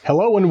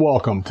Hello and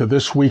welcome to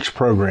this week's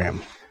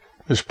program.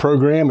 This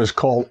program is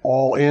called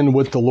All In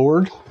with the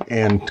Lord,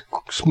 and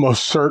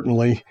most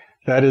certainly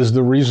that is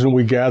the reason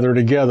we gather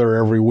together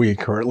every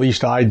week, or at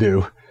least I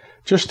do,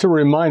 just to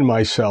remind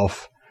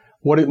myself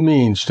what it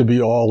means to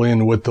be all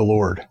in with the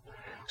Lord.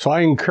 So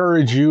I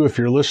encourage you, if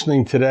you're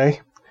listening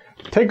today,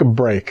 take a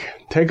break,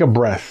 take a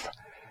breath.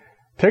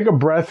 Take a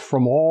breath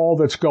from all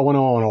that's going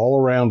on all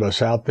around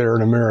us out there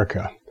in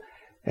America,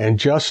 and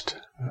just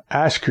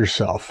ask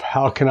yourself,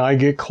 how can I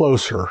get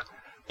closer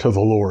to the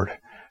Lord?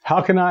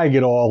 How can I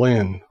get all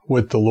in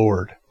with the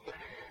Lord?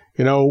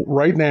 You know,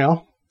 right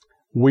now,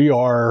 we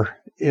are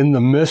in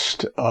the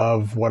midst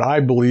of what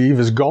I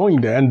believe is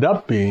going to end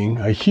up being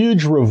a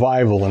huge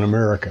revival in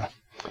America,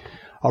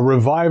 a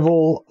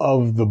revival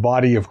of the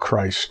body of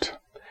Christ.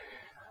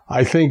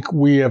 I think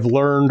we have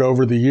learned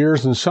over the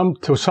years, and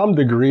to some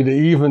degree, to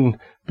even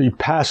be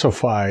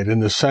pacified in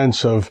the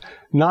sense of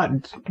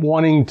not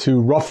wanting to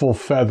ruffle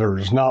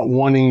feathers, not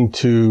wanting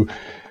to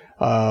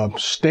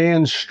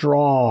stand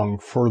strong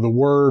for the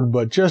word,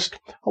 but just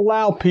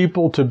allow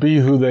people to be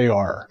who they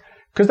are.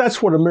 Because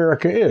that's what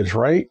America is,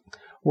 right?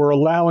 We're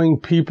allowing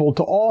people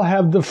to all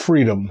have the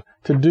freedom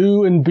to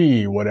do and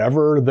be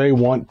whatever they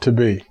want to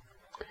be.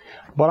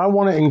 But I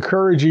want to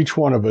encourage each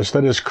one of us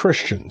that as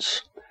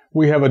Christians,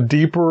 we have a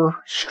deeper,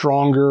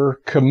 stronger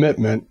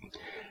commitment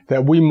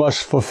that we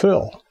must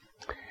fulfill.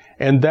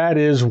 And that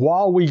is,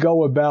 while we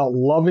go about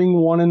loving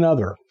one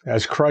another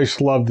as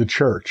Christ loved the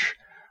church,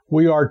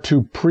 we are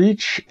to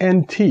preach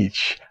and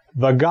teach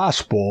the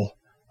gospel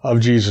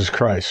of Jesus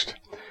Christ.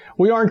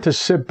 We aren't to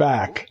sit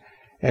back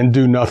and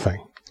do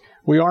nothing.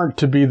 We aren't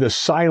to be the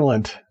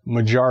silent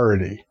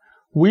majority.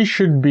 We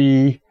should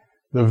be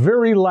the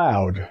very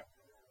loud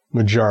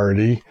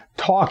majority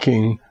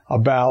talking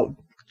about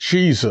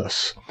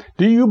Jesus.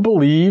 Do you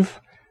believe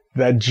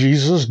that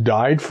Jesus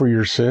died for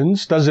your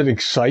sins? Does it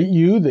excite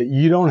you that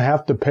you don't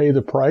have to pay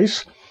the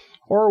price?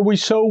 Or are we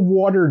so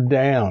watered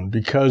down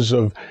because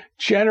of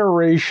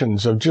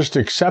generations of just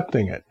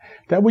accepting it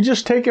that we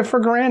just take it for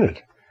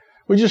granted?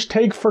 We just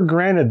take for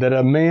granted that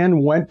a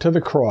man went to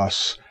the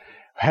cross,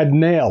 had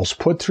nails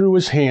put through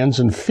his hands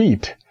and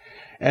feet,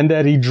 and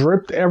that he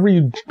dripped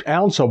every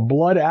ounce of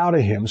blood out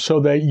of him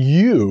so that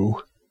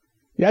you,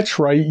 that's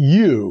right,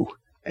 you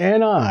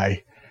and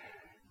I,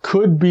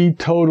 could be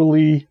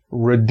totally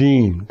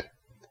redeemed,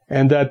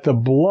 and that the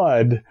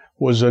blood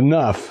was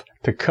enough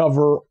to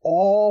cover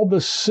all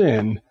the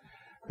sin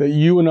that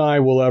you and I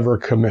will ever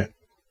commit.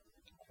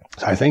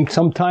 I think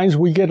sometimes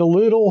we get a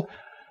little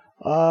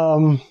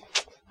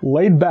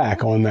laid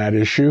back on that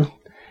issue.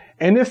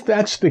 And if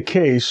that's the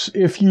case,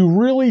 if you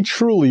really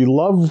truly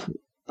love,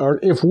 or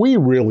if we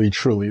really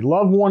truly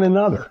love one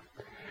another,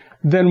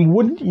 then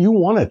wouldn't you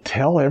want to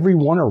tell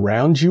everyone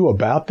around you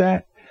about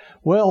that?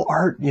 Well,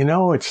 Art, you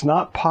know, it's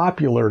not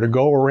popular to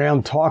go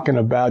around talking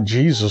about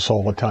Jesus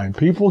all the time.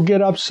 People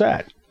get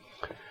upset.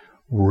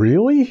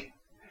 Really?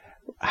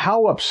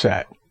 How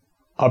upset?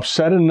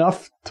 Upset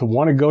enough to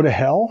want to go to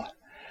hell?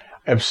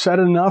 Upset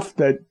enough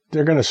that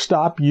they're going to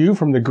stop you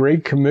from the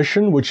Great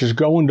Commission, which is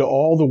go into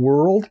all the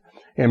world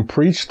and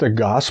preach the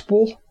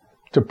gospel,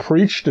 to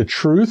preach the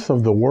truth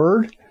of the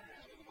word?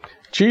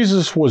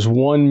 Jesus was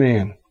one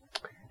man,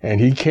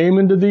 and he came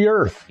into the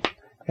earth,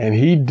 and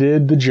he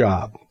did the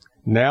job.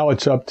 Now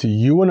it's up to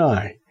you and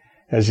I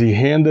as he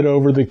handed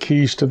over the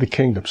keys to the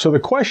kingdom. So the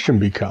question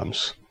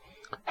becomes,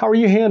 how are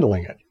you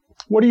handling it?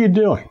 What are you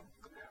doing?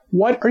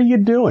 What are you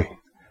doing?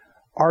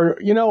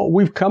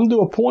 We've come to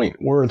a point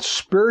where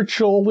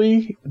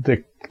spiritually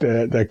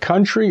the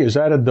country is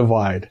at a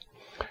divide.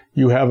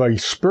 You have a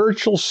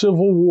spiritual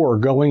civil war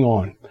going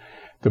on.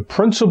 The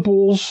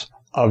principles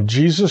of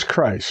Jesus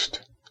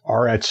Christ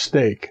are at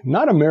stake,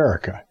 not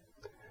America,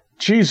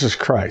 Jesus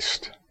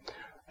Christ.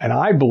 And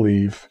I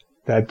believe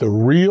that the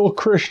real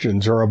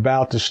Christians are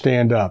about to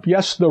stand up.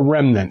 Yes, the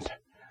remnant,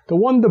 the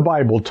one the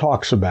Bible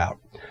talks about.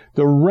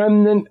 The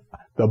remnant,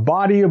 the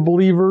body of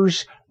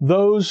believers,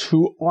 those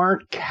who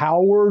aren't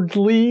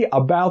cowardly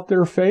about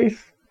their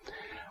faith.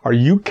 Are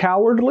you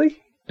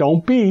cowardly?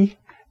 Don't be.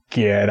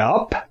 Get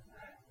up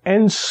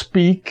and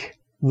speak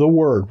the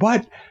word.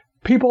 But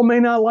people may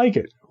not like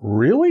it.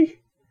 Really?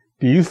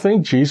 Do you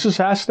think Jesus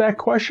asked that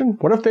question?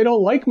 What if they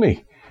don't like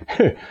me?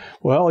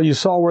 Well, you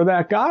saw where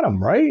that got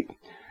him, right?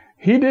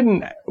 He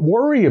didn't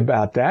worry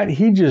about that.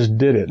 He just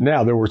did it.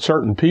 Now, there were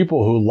certain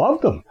people who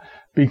loved him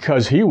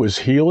because he was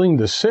healing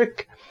the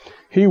sick.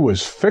 He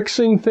was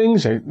fixing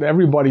things that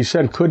everybody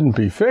said couldn't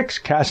be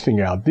fixed,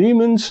 casting out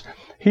demons.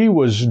 He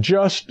was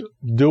just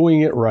doing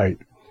it right.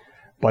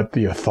 But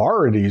the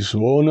authorities,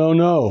 oh,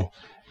 no.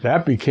 They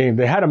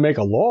had to make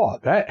a law.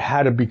 That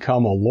had to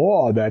become a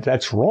law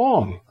that's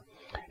wrong.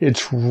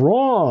 It's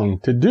wrong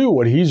to do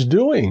what he's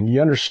doing.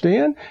 You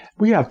understand?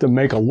 We have to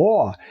make a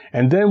law,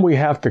 and then we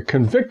have to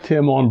convict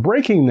him on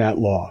breaking that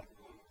law.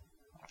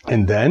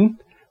 And then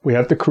we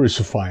have to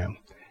crucify him.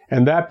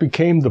 And that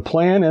became the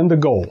plan and the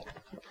goal.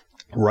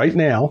 Right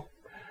now,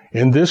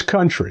 in this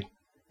country,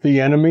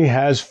 the enemy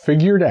has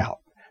figured out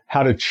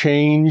how to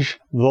change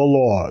the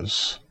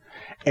laws.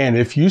 And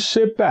if you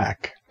sit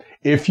back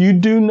If you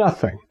do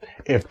nothing,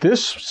 if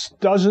this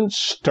doesn't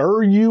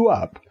stir you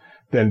up,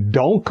 then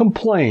don't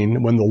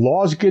complain when the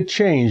laws get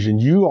changed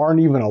and you aren't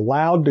even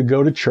allowed to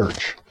go to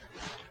church.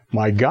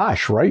 My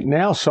gosh, right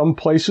now, some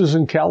places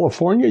in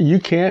California, you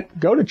can't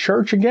go to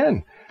church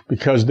again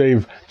because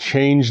they've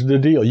changed the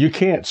deal. You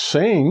can't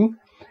sing.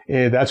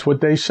 That's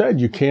what they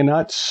said. You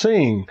cannot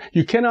sing.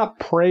 You cannot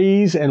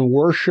praise and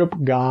worship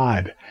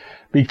God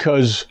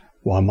because,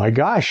 well, my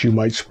gosh, you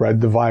might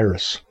spread the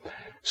virus.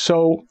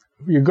 So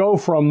you go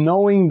from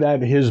knowing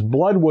that his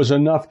blood was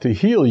enough to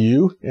heal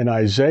you in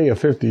Isaiah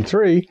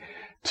 53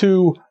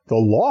 to the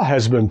law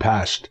has been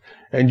passed,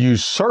 and you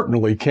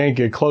certainly can't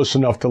get close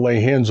enough to lay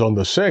hands on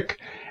the sick,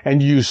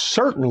 and you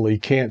certainly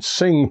can't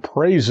sing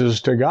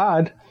praises to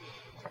God.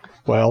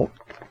 Well,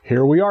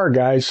 here we are,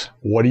 guys.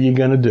 What are you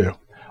going to do?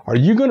 Are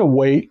you going to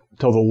wait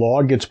till the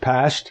law gets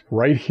passed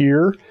right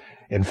here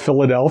in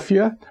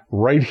Philadelphia,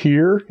 right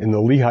here in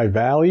the Lehigh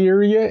Valley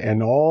area,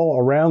 and all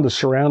around the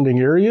surrounding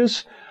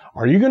areas?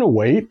 Are you going to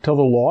wait till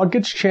the law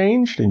gets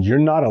changed and you're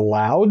not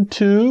allowed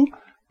to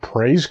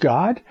praise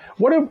God?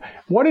 What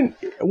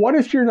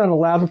if you're not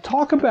allowed to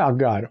talk about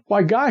God?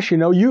 Why, gosh,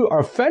 you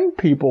offend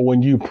people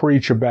when you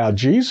preach about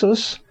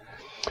Jesus.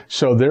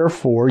 So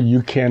therefore,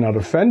 you cannot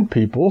offend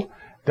people.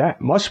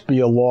 That must be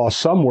a law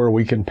somewhere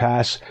we can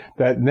pass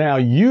that now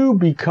you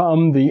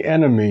become the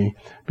enemy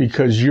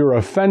because you're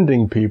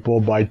offending people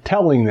by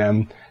telling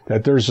them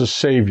that there's a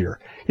Savior.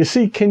 You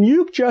see, can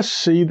you just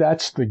see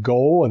that's the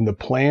goal and the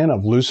plan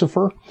of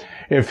Lucifer?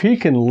 If he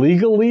can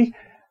legally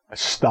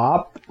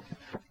stop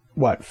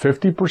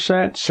 50%,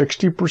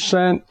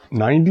 60%,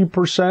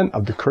 90%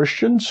 of the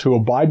Christians who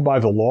abide by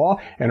the law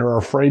and are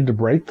afraid to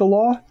break the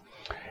law?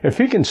 If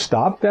he can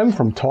stop them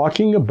from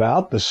talking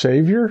about the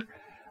Savior,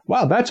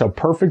 wow, that's a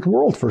perfect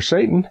world for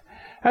Satan.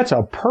 That's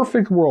a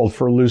perfect world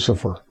for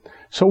Lucifer.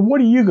 So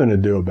what are you going to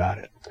do about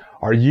it?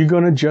 Are you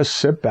going to just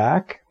sit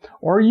back?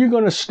 Or are you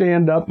going to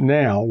stand up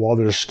now while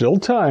there's still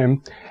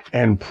time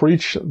and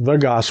preach the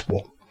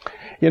gospel?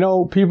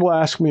 People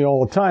ask me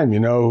all the time,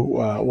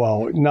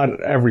 well,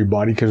 not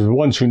everybody, because the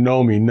ones who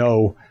know me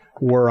know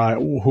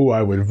who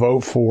I would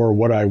vote for,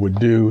 what I would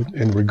do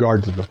in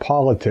regard to the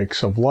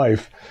politics of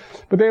life.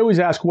 But they always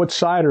ask, what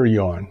side are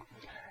you on?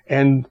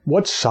 And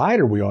what side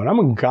are we on? I'm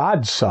on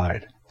God's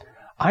side.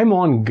 I'm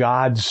on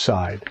God's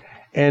side.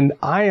 And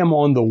I am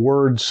on the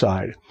Word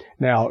side.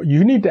 Now,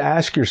 you need to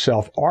ask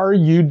yourself, are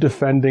you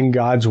defending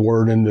God's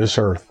Word in this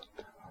earth?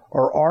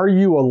 Or are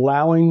you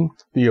allowing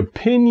the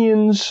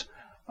opinions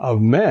of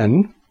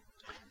men,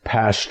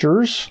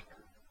 pastors,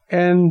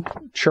 and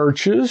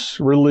churches,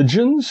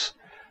 religions,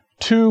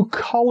 to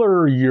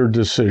color your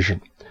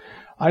decision?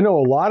 I know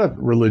a lot of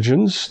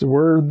religions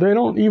where they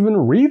don't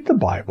even read the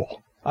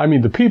Bible. I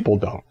mean, the people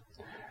don't.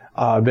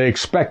 They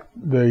expect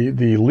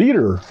the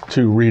leader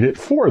to read it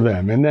for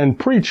them and then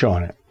preach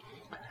on it.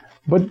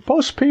 But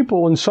most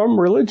people in some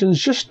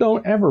religions just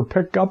don't ever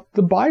pick up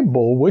the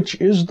Bible, which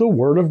is the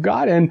Word of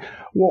God. And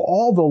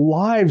all the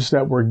lives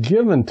that were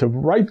given to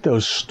write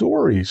those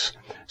stories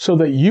so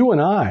that you and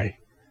I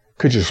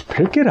could just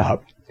pick it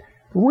up,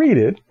 read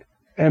it,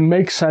 and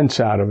make sense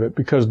out of it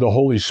because the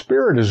Holy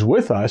Spirit is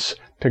with us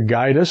to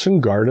guide us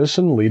and guard us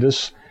and lead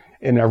us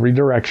in every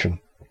direction.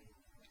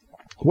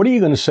 What are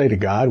you going to say to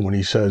God when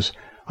he says,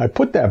 I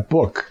put that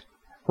book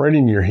right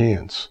in your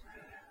hands?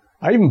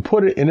 I even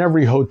put it in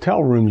every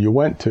hotel room you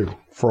went to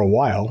for a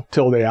while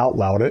till they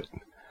outlawed it.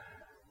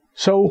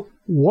 So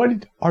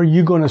what are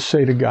you going to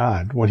say to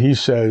God when he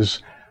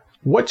says,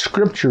 what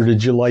scripture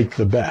did you like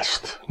the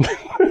best?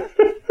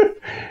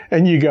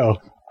 And you go,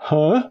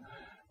 huh?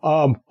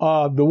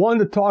 The one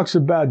that talks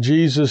about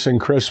Jesus and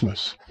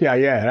Christmas. Yeah,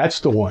 that's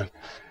the one.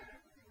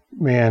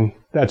 Man,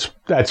 that's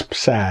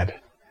sad.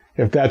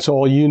 If that's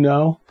all you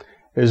know,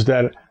 is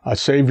that a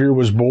Savior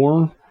was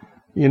born,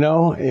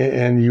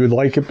 and you would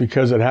like it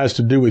because it has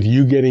to do with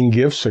you getting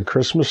gifts at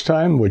Christmas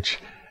time, which,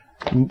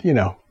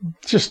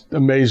 just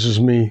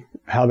amazes me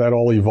how that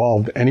all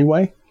evolved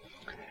anyway.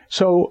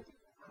 So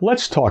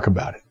let's talk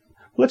about it.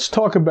 Let's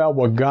talk about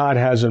what God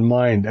has in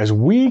mind as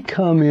we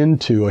come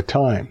into a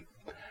time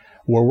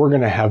where we're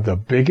going to have the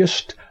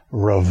biggest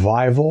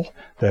revival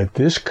that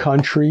this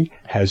country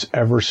has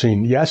ever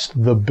seen. Yes,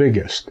 the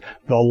biggest,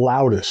 the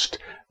loudest,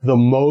 the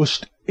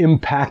most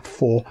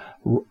impactful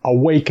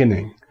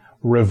awakening,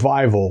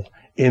 revival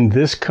in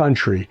this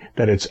country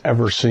that it's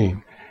ever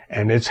seen.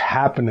 And it's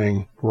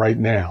happening right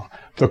now.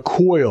 The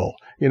coil,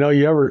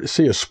 you ever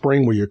see a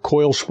spring where you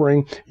coil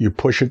spring, you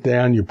push it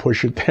down, you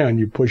push it down,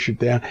 you push it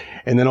down,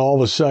 and then all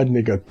of a sudden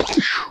it goes,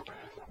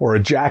 or a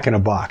jack in a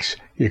box.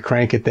 You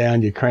crank it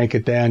down, you crank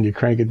it down, you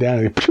crank it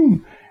down,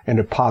 and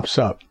it pops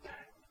up.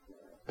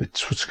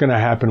 That's what's going to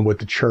happen with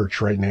the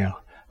church right now.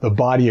 The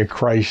body of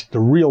Christ, the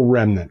real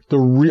remnant,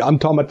 I'm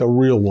talking about the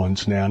real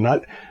ones now,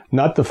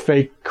 not the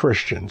fake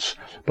Christians,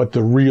 but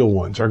the real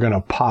ones are going to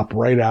pop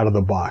right out of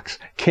the box.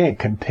 Can't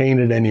contain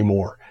it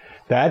anymore.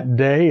 That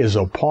day is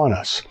upon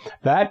us.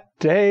 That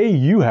day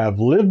you have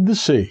lived to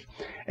see.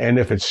 And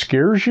if it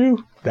scares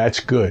you, that's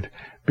good,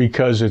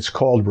 because it's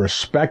called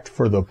respect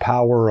for the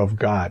power of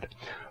God.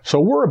 So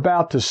we're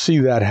about to see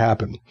that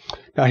happen.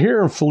 Now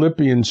here in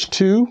Philippians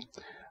 2,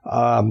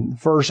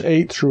 verse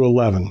 8 through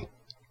 11,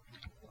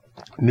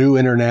 New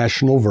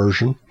International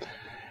Version,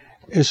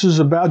 this is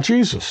about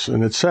Jesus.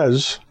 And it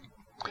says,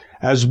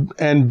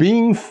 and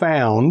being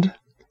found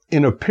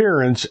in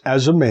appearance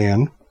as a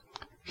man,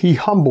 he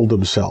humbled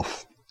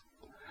himself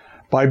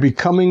by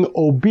becoming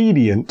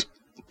obedient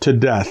to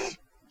death,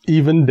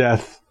 even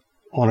death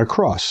on a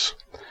cross.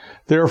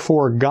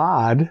 Therefore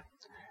God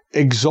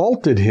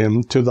exalted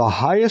him to the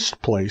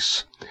highest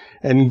place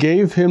and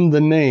gave him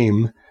the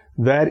name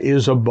that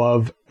is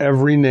above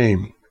every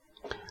name,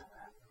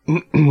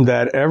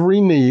 that every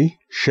knee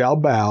shall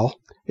bow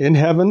in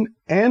heaven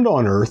and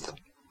on earth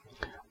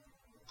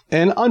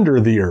and under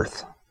the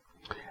earth,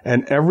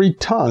 and every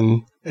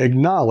tongue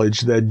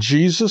acknowledge that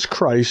Jesus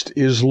Christ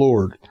is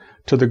Lord,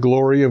 to the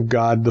glory of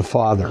God the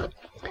Father.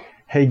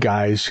 Hey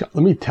guys,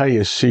 let me tell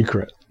you a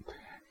secret.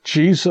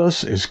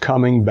 Jesus is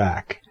coming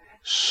back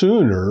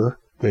sooner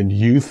than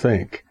you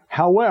think.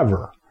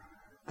 However,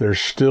 there's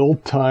still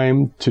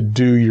time to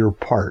do your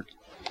part.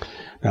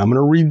 Now I'm going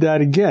to read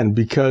that again,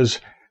 because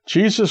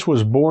Jesus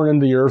was born in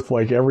the earth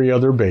like every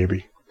other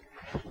baby.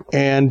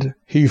 And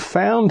he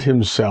found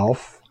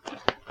himself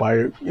by,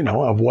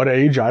 of what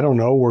age, I don't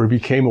know, where he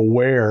became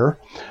aware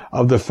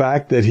of the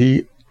fact that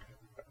he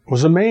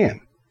was a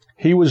man.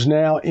 He was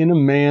now in a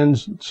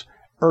man's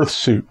earth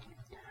suit.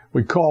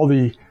 We call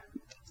the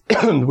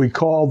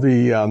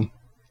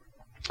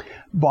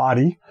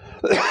body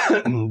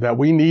that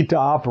we need to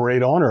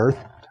operate on earth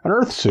an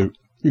earth suit.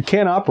 You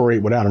can't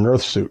operate without an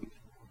earth suit.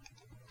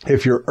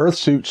 If your earth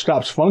suit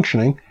stops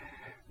functioning,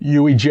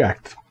 you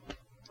eject.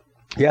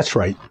 That's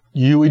right.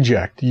 You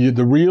eject.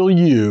 The real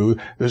you,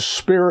 the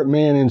spirit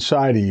man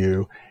inside of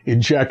you,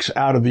 ejects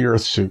out of the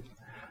earth suit.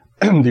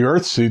 The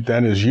earth suit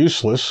then is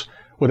useless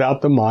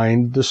without the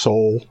mind, the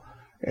soul,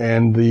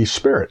 and the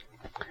spirit.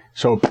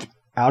 So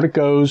out it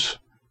goes,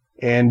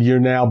 and you're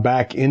now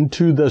back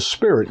into the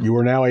spirit. You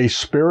are now a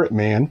spirit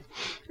man,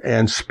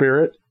 and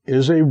spirit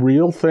is a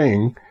real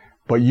thing,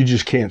 but you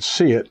just can't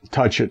see it,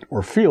 touch it,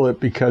 or feel it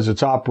because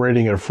it's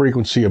operating at a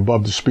frequency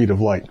above the speed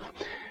of light.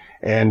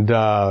 And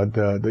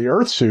the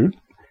earth suit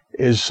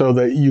is so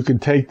that you can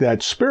take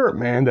that spirit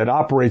man that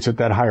operates at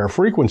that higher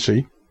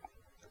frequency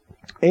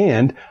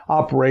and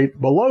operate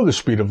below the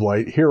speed of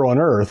light here on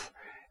earth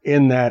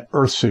in that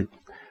earth suit.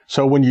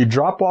 So when you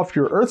drop off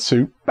your earth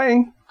suit,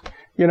 bang,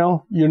 you're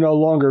no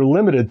longer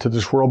limited to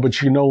this world,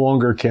 but you no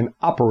longer can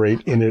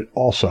operate in it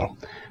also.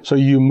 So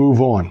you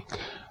move on.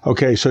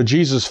 Okay, so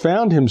Jesus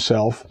found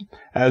himself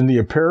in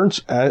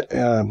appearance as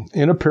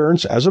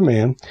a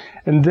man,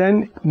 and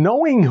then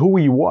knowing who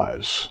he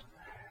was,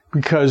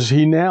 because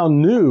he now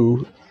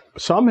knew,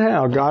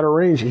 somehow God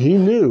arranged, he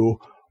knew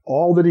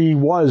all that he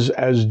was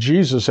as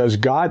Jesus, as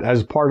God,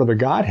 as part of the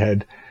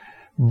Godhead,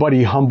 but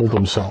he humbled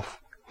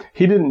himself.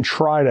 He didn't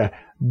try to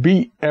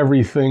beat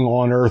everything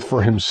on earth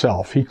for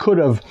himself. He could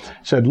have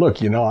said,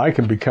 look, I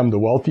could become the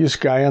wealthiest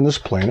guy on this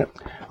planet.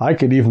 I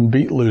could even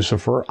beat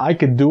Lucifer. I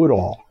could do it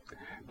all.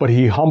 But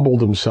he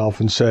humbled himself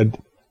and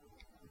said,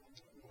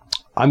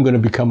 I'm going to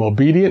become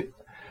obedient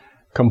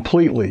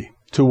completely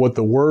to what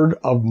the word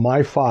of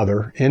my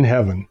Father in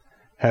heaven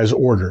has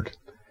ordered.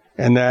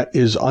 And that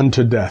is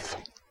unto death,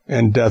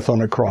 and death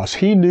on a cross.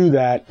 He knew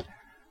that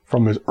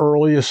from his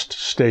earliest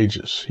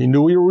stages. He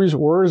knew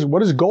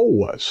what his goal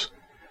was.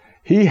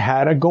 He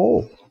had a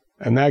goal,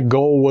 and that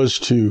goal was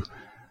to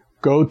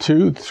go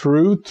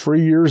through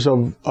 3 years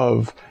of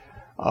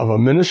a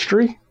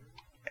ministry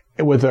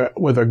with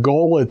a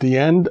goal at the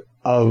end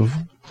of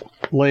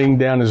laying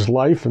down his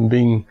life and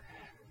being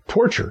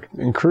tortured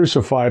and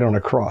crucified on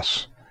a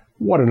cross.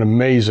 What an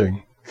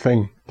amazing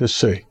thing to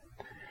see.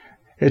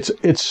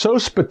 It's so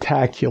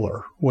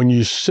spectacular when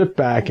you sit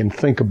back and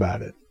think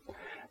about it,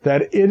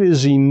 that it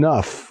is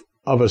enough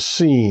of a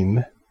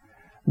scene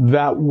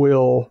that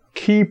will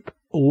keep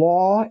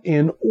law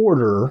and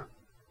order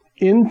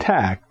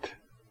intact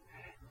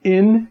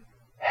in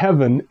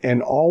heaven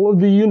and all of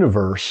the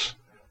universe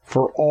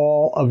for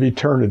all of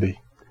eternity.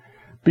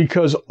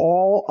 Because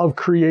all of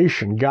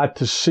creation got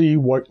to see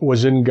what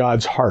was in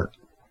God's heart.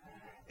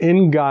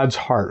 In God's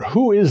heart.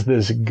 Who is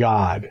this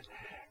God?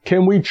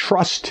 Can we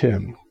trust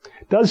him?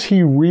 Does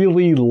he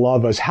really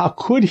love us? How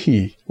could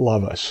he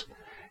love us?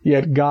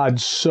 Yet God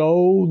so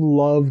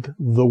loved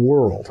the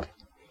world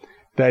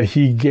that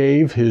he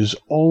gave his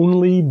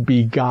only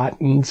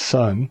begotten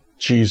Son,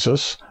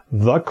 Jesus,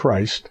 the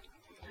Christ,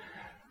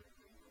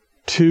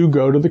 to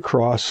go to the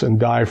cross and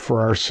die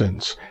for our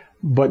sins.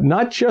 But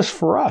not just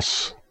for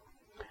us.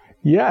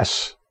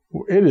 Yes,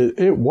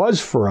 it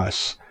was for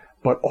us,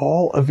 but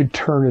all of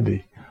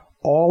eternity,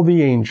 all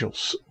the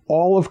angels,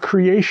 all of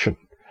creation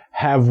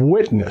have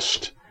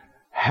witnessed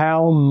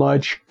how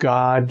much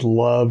God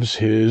loves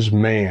his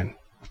man.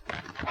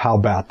 How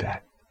about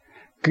that?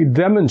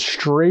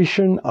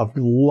 Demonstration of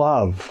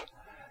love.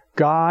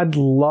 God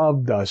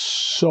loved us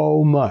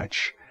so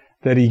much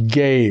that he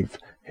gave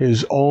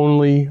his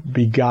only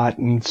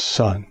begotten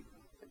Son.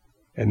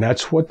 And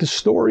that's what the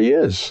story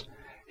is.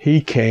 He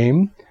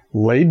came,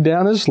 laid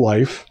down his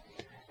life,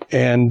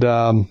 and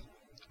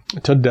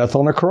to death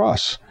on a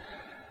cross.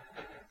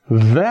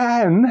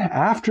 Then,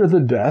 after the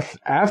death,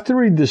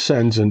 after he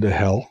descends into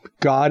hell,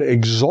 God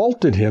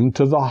exalted him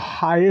to the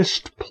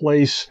highest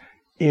place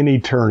in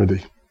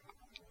eternity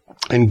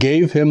and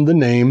gave him the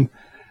name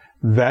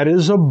that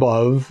is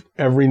above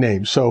every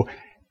name. So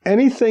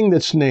anything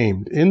that's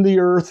named in the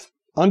earth,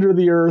 under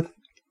the earth,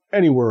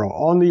 anywhere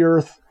on the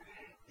earth,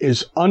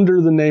 is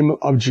under the name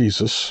of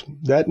Jesus.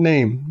 That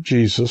name,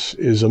 Jesus,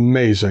 is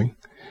amazing.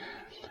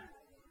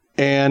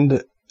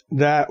 And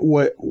that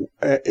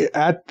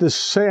at the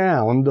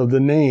sound of the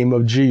name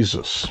of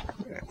Jesus,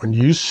 when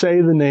you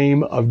say the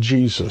name of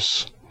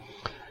Jesus,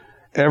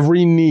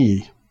 every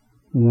knee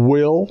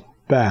will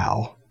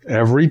bow,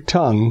 every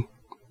tongue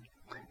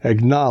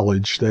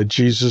acknowledge that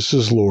Jesus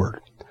is Lord.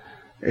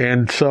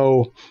 And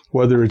so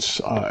whether it's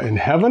in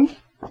heaven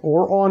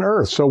or on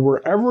earth, so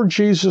wherever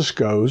Jesus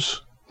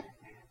goes,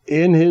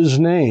 in his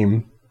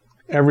name,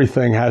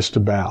 everything has to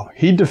bow.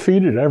 He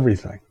defeated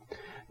everything.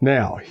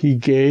 Now, he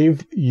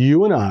gave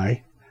you and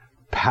I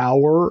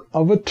power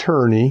of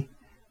attorney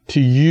to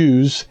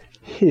use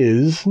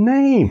his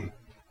name.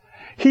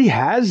 He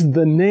has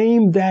the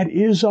name that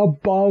is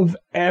above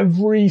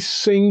every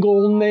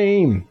single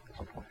name.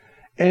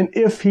 And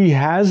if he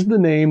has the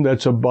name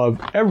that's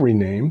above every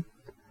name,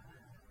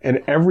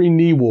 and every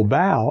knee will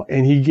bow,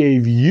 and he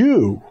gave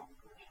you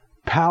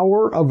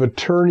power of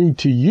attorney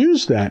to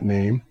use that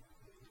name,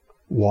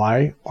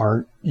 why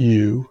aren't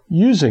you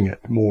using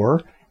it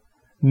more,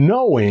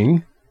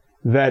 knowing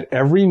that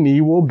every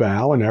knee will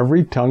bow and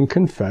every tongue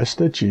confess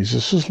that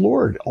Jesus is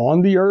Lord,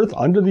 on the earth,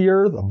 under the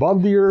earth,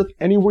 above the earth,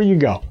 anywhere you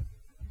go.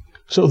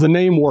 So the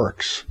name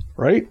works,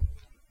 right?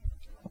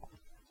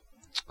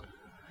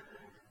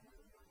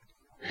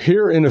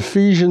 Here in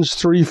Ephesians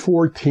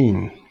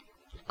 3:14,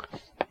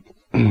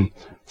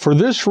 for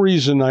this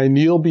reason I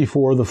kneel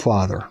before the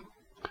Father,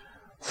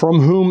 from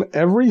whom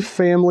every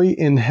family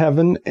in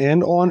heaven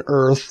and on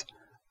earth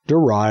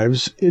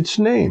derives its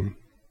name.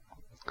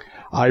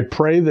 I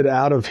pray that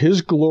out of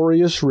his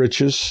glorious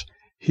riches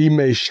he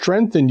may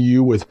strengthen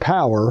you with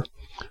power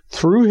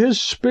through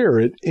his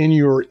Spirit in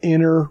your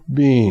inner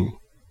being,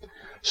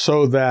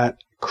 so that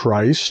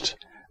Christ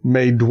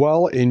may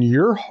dwell in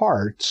your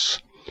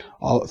hearts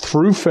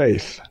through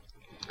faith.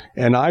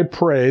 And I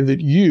pray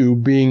that you,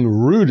 being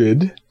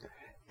rooted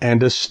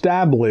and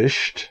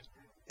established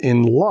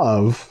in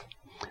love,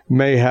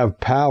 may have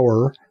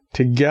power,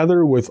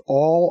 together with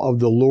all of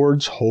the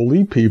Lord's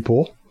holy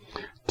people,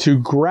 to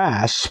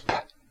grasp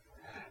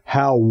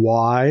how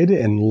wide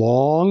and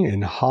long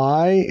and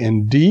high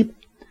and deep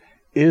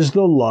is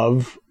the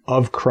love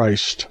of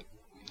Christ,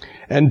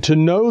 and to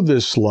know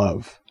this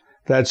love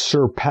that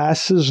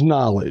surpasses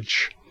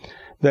knowledge,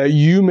 that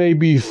you may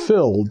be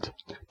filled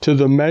to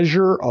the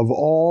measure of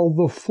all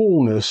the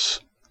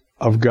fullness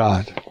of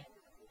God.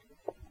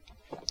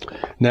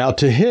 Now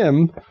to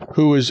him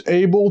who is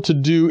able to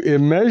do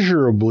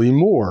immeasurably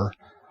more,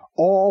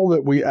 all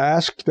that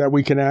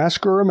we can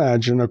ask or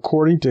imagine,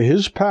 according to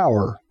his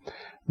power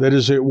that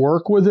is at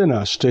work within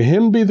us, to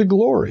him be the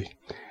glory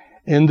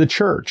in the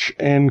church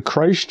and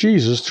Christ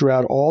Jesus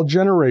throughout all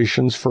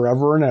generations,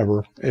 forever and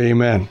ever.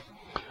 Amen.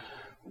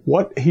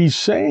 What he's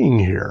saying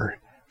here,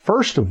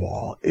 first of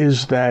all,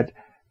 is that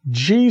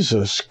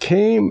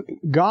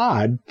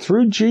God,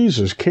 through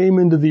Jesus, came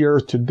into the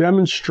earth to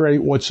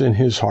demonstrate what's in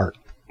his heart,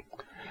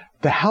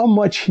 how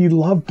much he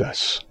loved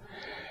us,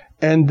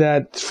 and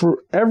that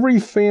for every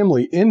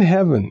family in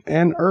heaven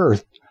and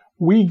earth,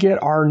 we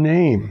get our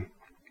name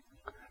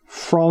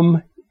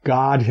from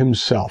God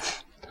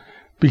himself,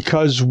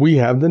 because we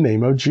have the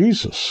name of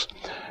Jesus.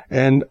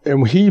 And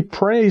he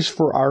prays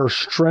for our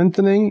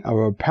strengthening of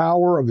a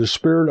power of the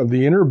Spirit of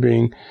the inner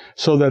being,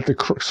 so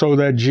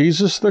that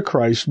Jesus the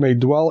Christ may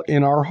dwell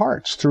in our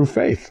hearts through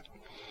faith.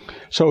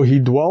 So he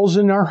dwells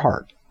in our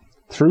heart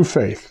through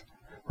faith,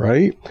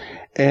 right?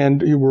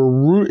 And he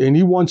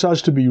wants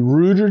us to be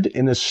rooted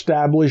and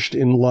established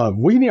in love.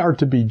 We are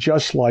to be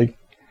just like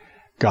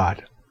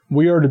God.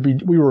 We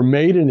were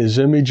made in his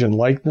image and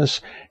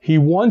likeness. He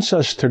wants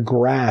us to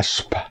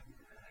grasp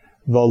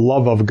the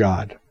love of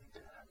God,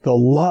 the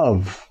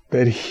love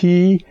that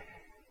he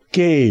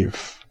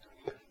gave.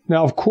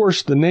 Now, of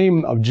course, the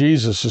name of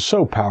Jesus is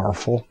so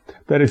powerful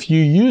that if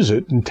you use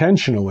it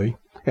intentionally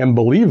and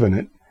believe in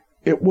it,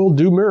 it will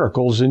do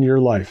miracles in your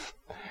life.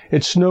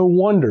 It's no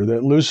wonder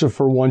that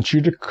Lucifer wants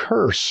you to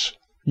curse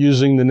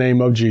using the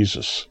name of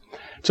Jesus.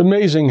 It's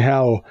amazing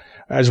how,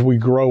 as we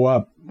grow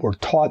up, we're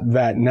taught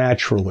that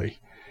naturally,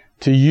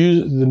 to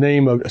use the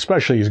name of,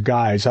 especially as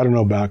guys, I don't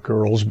know about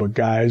girls, but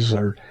guys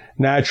are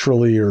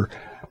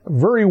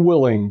very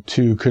willing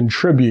to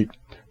contribute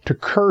to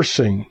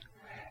cursing.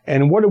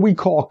 And what do we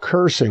call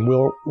cursing?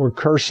 We're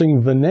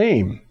cursing the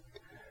name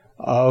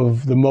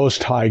of the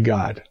Most High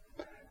God.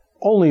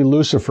 Only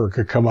Lucifer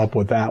could come up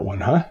with that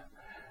one, huh?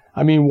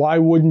 I mean, why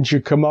wouldn't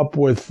you come up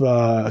with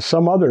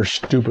some other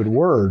stupid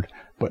word,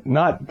 but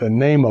not the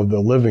name of the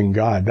living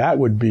God? That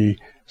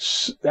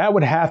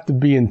would have to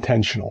be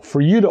intentional.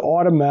 For you to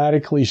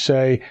automatically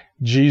say,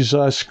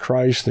 Jesus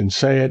Christ and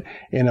say it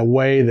in a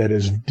way that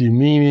is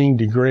demeaning,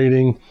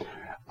 degrading,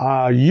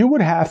 you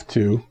would have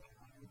to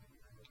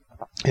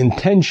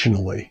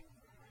intentionally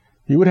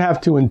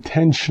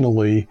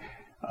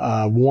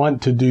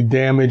want to do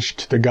damage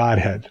to the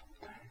Godhead.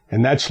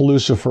 And that's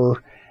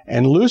Lucifer.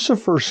 And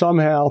Lucifer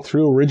somehow,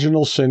 through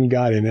original sin,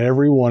 got in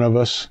every one of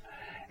us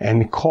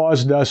and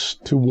caused us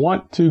to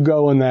want to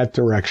go in that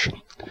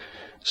direction.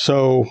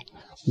 So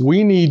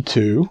we need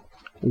to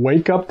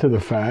wake up to the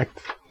fact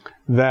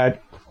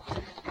that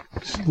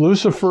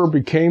Lucifer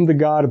became the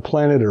god of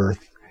planet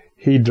Earth.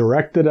 He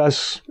directed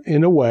us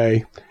in a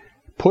way,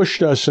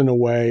 pushed us in a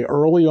way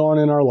early on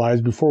in our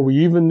lives before we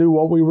even knew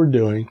what we were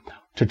doing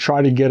to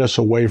try to get us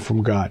away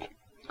from God.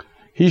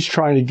 He's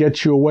trying to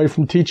get you away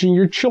from teaching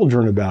your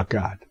children about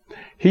God.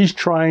 He's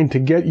trying to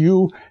get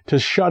you to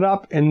shut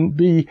up and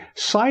be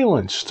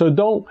silenced. So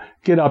don't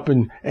get up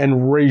and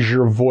raise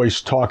your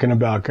voice talking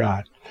about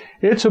God.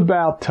 It's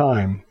about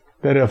time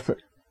that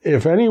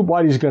if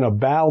anybody's going to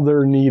bow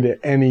their knee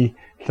to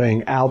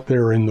anything out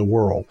there in the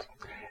world,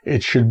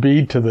 it should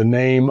be to the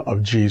name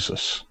of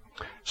Jesus.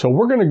 So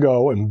we're going to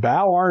go and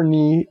bow our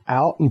knee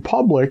out in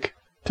public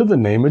to the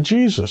name of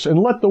Jesus and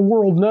let the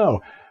world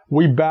know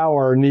we bow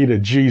our knee to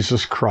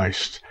Jesus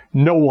Christ.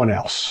 No one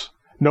else.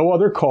 No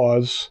other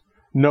cause.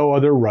 No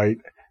other right.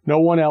 No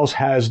one else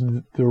has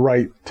the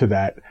right to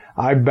that.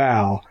 I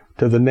bow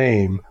to the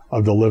name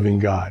of the living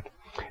God.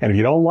 And if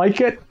you don't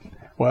like it,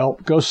 well,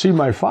 go see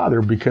my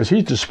Father, because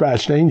He's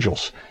dispatched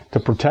angels to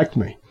protect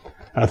me.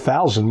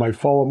 1,000 might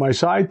fall at my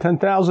side,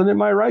 10,000 at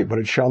my right, but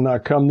it shall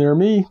not come near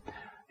me.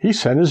 He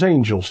sent His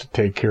angels to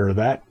take care of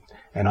that,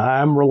 and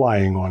I'm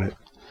relying on it.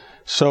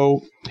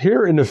 So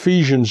here in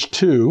Ephesians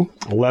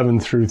 2:11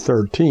 through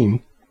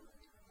 13,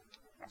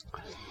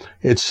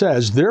 it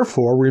says,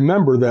 "Therefore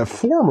remember that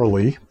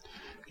formerly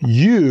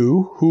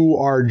you who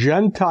are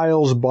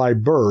Gentiles by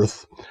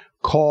birth,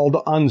 called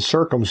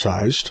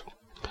uncircumcised,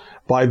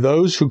 by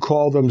those who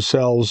call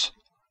themselves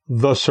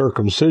the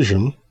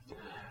circumcision,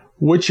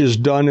 which is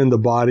done in the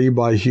body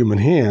by human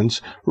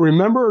hands,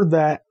 remember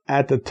that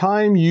at the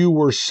time you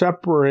were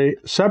separate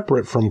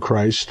from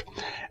Christ,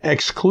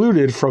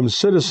 excluded from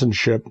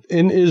citizenship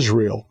in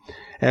Israel,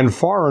 and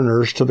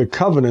foreigners to the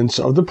covenants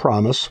of the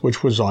promise,"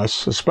 which was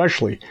us,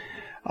 especially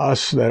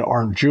us that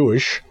aren't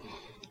Jewish,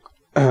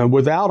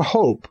 without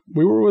hope.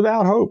 We were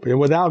without hope and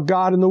without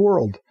God in the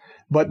world.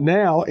 But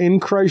now in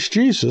Christ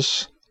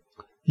Jesus,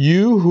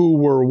 you who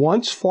were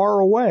once far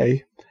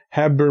away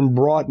have been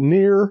brought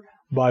near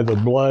by the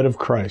blood of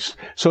Christ.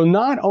 So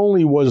not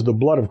only was the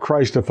blood of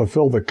Christ to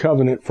fulfill the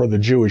covenant for the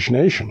Jewish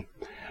nation,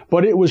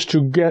 but it was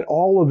to get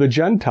all of the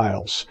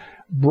Gentiles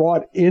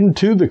brought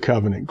into the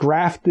covenant,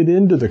 grafted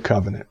into the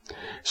covenant.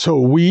 So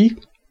we,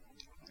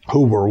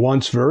 who were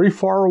once very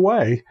far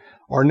away,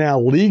 are now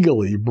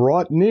legally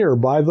brought near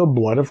by the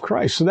blood of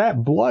Christ. So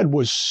that blood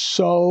was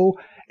so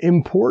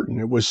important.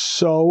 It was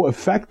so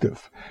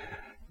effective.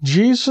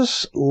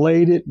 Jesus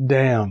laid it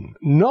down,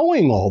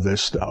 knowing all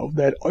this, though,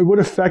 that it would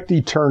affect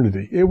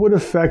eternity. It would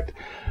affect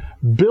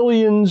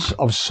billions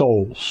of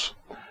souls,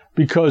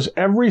 because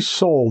every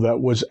soul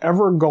that was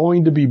ever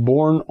going to be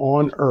born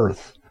on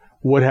earth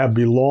would have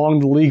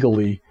belonged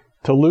legally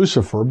to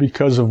Lucifer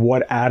because of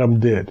what Adam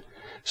did.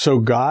 So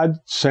God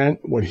sent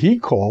what He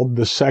called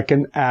the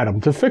second Adam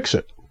to fix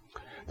it.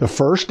 The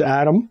first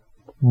Adam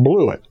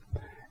blew it,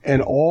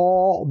 and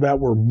all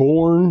that were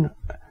born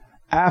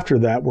after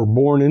that were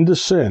born into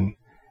sin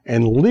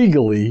and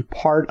legally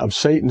part of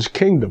Satan's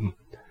kingdom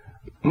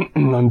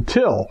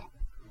until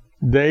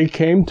they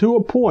came to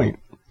a point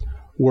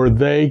where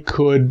they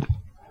could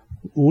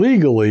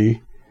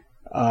legally,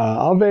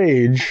 of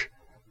age,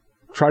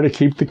 try to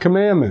keep the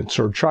commandments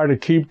or try to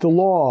keep the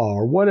law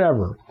or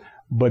whatever.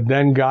 But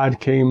then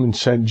God came and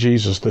sent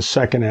Jesus, the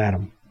second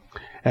Adam.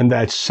 And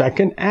that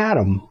second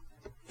Adam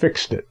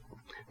fixed it.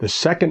 The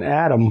second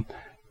Adam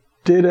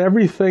did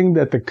everything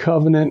that the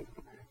covenant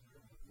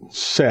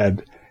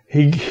said.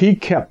 He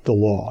kept the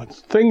law.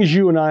 Things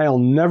you and I will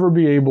never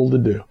be able to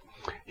do.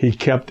 He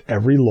kept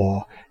every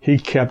law. He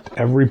kept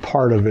every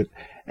part of it.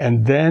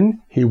 And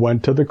then He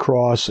went to the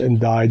cross and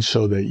died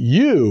so that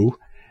you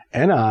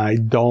and I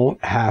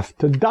don't have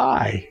to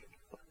die.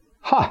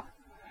 Ha!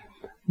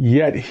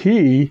 Yet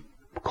He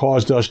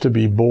caused us to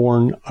be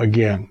born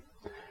again.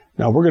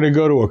 Now, we're going to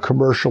go to a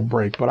commercial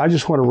break, but I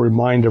just want to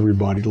remind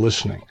everybody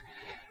listening,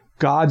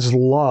 God's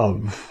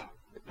love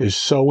is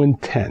so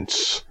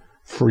intense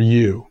for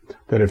you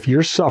that if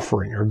you're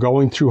suffering or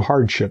going through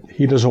hardship,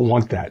 He doesn't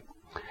want that.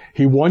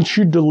 He wants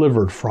you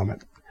delivered from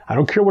it. I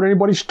don't care what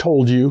anybody's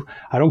told you.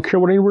 I don't care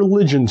what any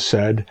religion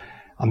said.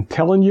 I'm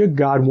telling you,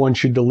 God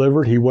wants you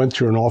delivered. He went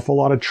through an awful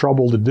lot of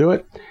trouble to do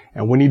it,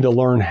 and we need to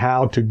learn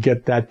how to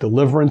get that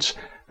deliverance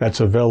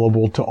that's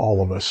available to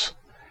all of us.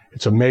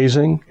 It's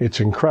amazing. It's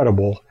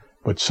incredible,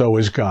 but so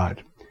is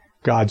God.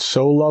 God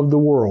so loved the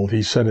world,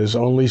 He sent His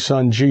only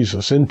Son,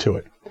 Jesus, into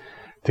it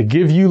to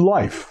give you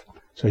life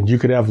so that you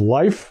could have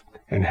life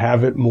and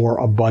have it more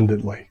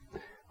abundantly.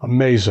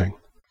 Amazing.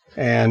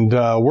 And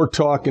we're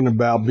talking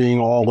about being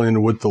all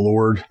in with the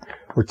Lord.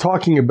 We're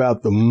talking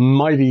about the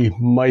mighty,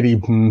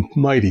 mighty,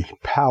 mighty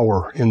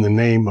power in the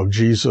name of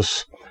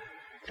Jesus.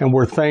 And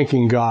we're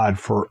thanking God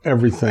for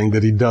everything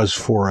that He does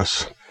for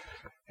us.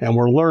 And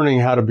we're learning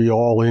how to be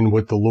all in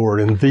with the Lord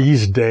in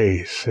these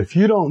days. If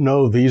you don't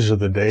know these are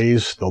the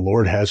days the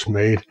Lord has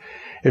made,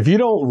 if you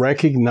don't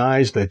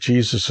recognize that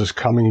Jesus is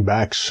coming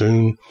back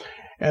soon,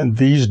 and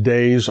these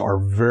days are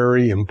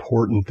very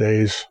important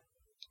days,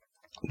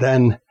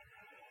 then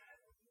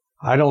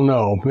I don't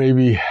know,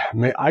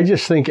 I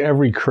just think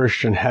every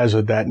Christian has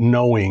that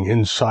knowing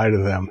inside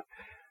of them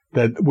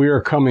that we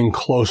are coming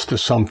close to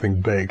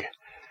something big.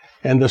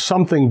 And the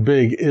something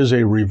big is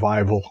a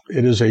revival.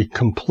 It is a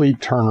complete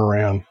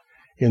turnaround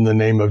in the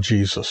name of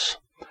Jesus.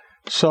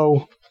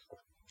 So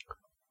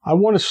I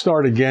want to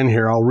start again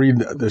here. I'll read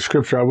the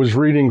scripture I was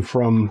reading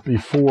from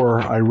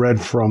before. I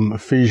read from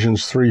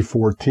Ephesians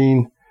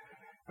 3:14.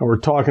 And we're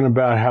talking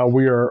about how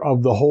we are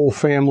of the whole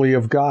family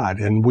of God.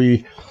 And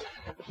we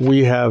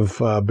have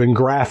been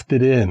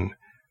grafted in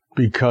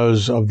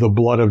because of the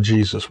blood of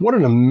Jesus. What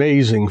an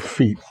amazing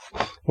feat.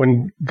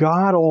 When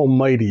God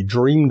Almighty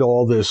dreamed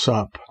all this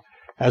up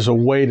as a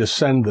way to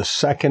send the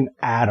second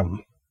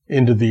Adam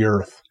into the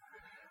earth.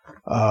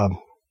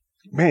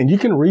 Man, you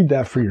can read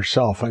that for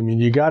yourself. I mean,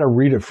 you got to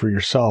read it for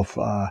yourself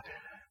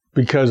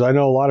because I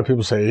know a lot of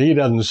people say, he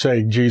doesn't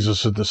say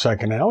Jesus is the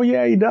second Adam. Oh,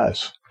 yeah, he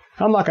does.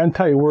 I'm not going to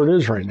tell you where it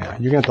is right now.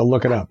 You're going to have to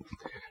look it up.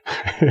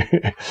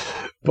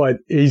 But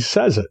he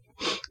says it,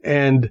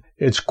 and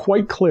it's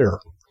quite clear.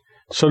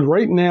 So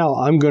right now,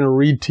 I'm going to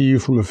read to you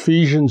from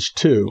Ephesians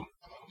 2,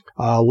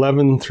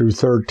 11 through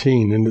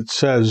 13, and it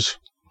says,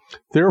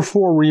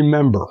 "Therefore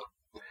remember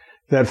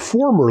that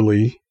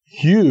formerly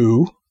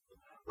you,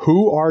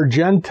 who are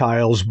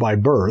Gentiles by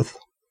birth,"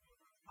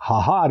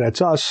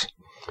 that's us,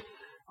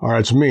 or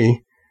that's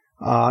me,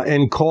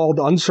 and called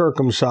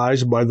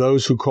uncircumcised by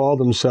those who call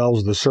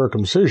themselves the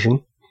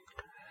circumcision,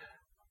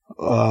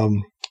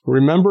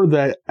 remember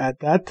that at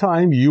that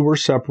time you were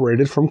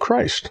separated from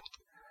Christ.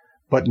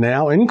 But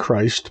now in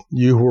Christ,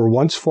 you who were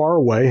once far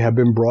away have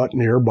been brought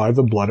near by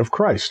the blood of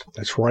Christ.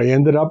 That's where I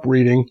ended up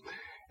reading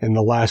in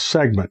the last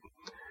segment.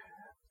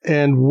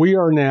 And we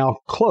are now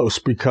close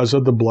because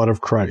of the blood of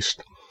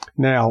Christ.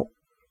 Now,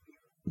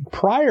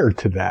 prior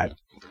to that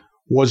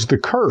was the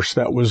curse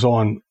that was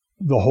on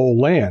the whole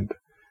land.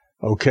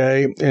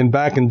 Okay, and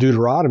back in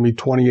Deuteronomy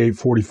 28,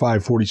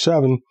 45,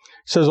 47,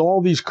 says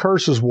all these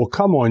curses will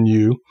come on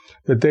you,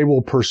 that they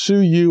will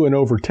pursue you and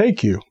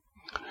overtake you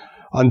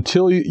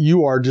until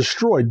you are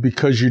destroyed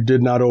because you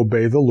did not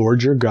obey the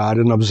Lord your God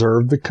and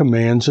observe the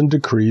commands and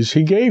decrees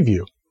He gave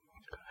you.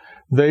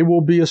 They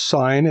will be a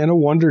sign and a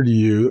wonder to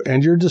you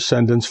and your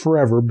descendants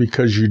forever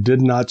because you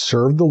did not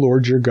serve the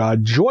Lord your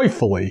God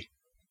joyfully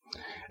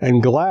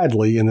and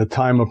gladly in the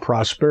time of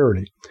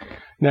prosperity.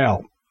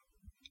 Now,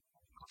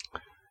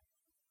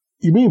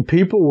 you mean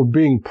people were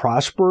being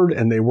prospered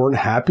and they weren't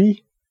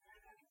happy?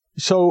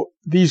 So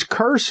these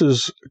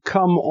curses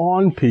come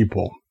on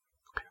people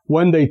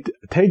when they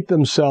take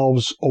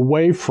themselves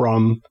away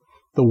from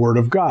the Word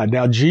of God.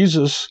 Now,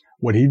 Jesus,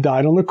 when He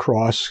died on the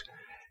cross,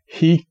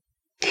 He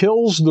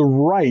kills the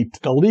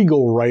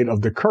legal right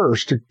of the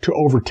curse to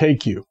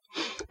overtake you.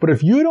 But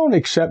if you don't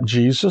accept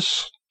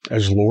Jesus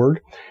as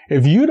Lord,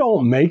 if you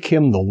don't make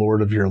Him the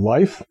Lord of your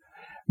life,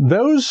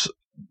 those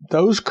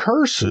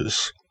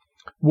curses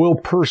will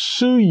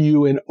pursue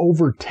you and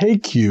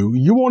overtake you.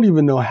 You won't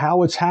even know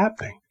how it's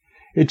happening.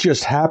 It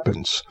just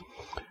happens.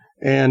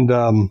 And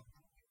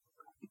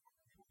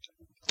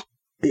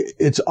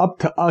it's up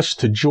to us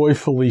to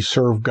joyfully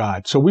serve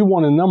God. So we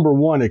want to, number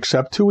one,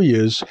 accept who He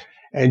is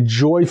and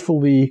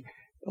joyfully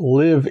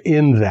live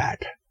in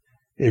that.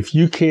 If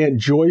you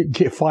can't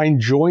find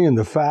joy in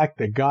the fact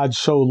that God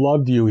so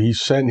loved you, He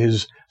sent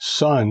His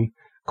Son,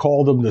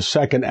 called Him the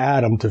second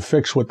Adam to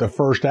fix what the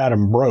first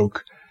Adam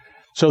broke,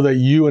 so that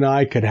you and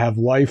I could have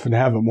life and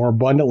have it more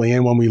abundantly.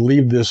 And when we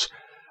leave this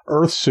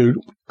earth suit,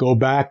 go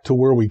back to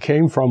where we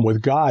came from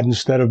with God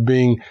instead of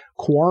being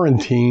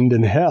quarantined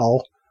in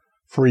hell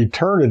for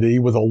eternity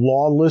with a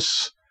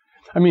lawless.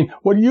 I mean,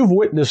 what you've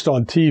witnessed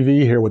on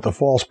TV here with the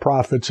false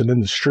prophets and in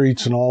the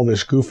streets and all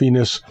this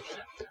goofiness,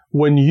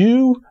 when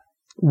you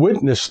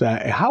witness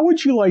that, how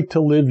would you like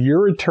to live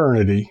your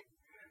eternity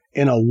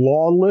in a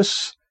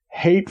lawless,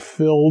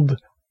 hate-filled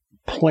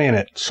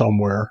planet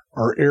somewhere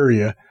or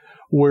area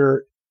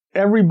where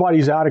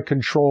everybody's out of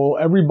control,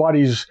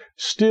 everybody's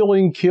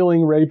stealing,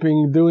 killing,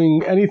 raping,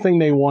 doing anything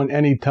they want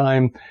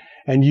anytime,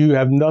 and you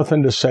have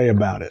nothing to say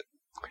about it?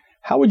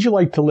 How would you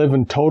like to live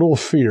in total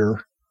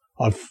fear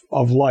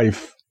of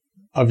life,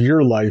 of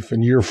your life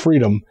and your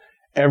freedom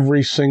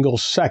every single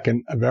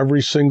second of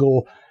every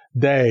single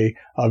day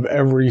of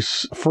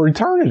for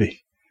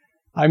eternity?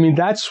 I mean,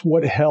 that's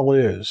what hell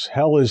is.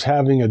 Hell is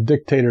having a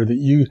dictator that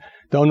you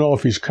don't know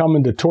if he's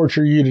coming to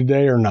torture you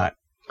today or not.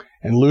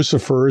 And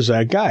Lucifer is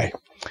that guy.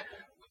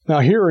 Now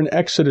here in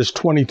Exodus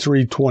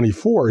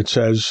 23:24, it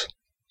says,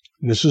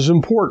 and this is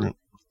important,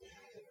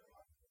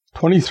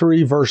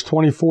 23 verse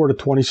 24 to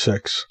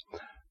 26,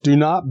 "Do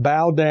not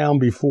bow down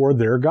before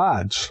their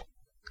gods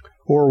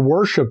or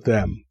worship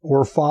them,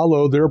 or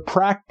follow their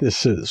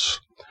practices.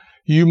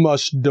 You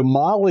must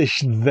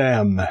demolish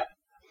them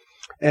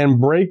and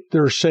break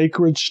their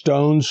sacred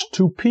stones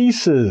to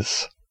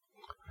pieces.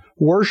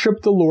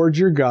 Worship the Lord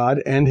your God,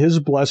 and his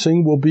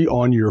blessing will be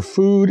on your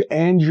food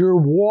and your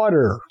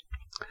water.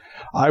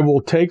 I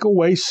will take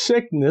away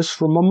sickness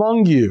from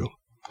among you,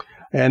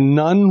 and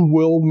none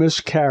will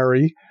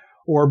miscarry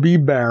or be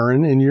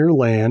barren in your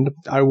land.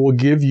 I will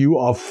give you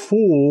a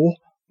full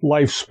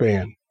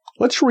lifespan.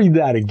 Let's read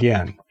that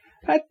again.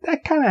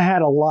 That kind of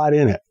had a lot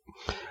in it.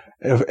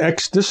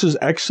 This is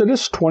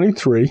Exodus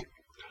 23,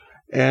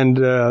 and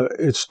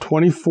it's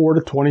 24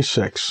 to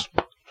 26.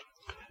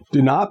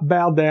 Do not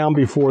bow down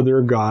before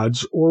their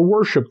gods or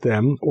worship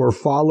them or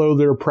follow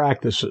their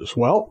practices.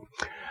 Well,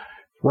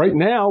 right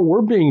now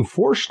we're being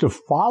forced to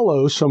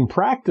follow some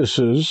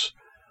practices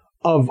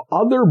of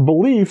other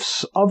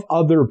beliefs of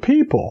other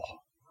people,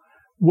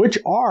 which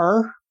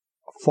are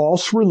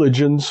false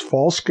religions,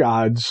 false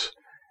gods,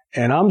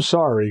 and I'm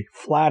sorry,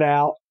 flat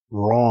out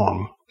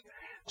wrong.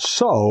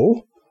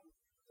 So,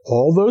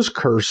 all those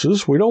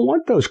curses, we don't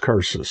want those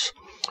curses.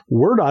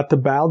 We're not to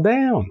bow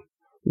down.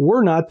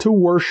 We're not to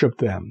worship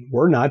them.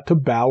 We're not to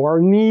bow our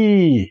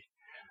knee.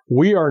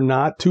 We are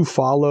not to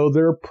follow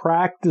their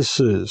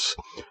practices.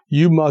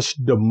 You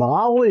must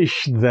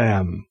demolish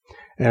them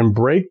and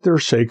break their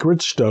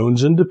sacred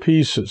stones into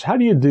pieces. How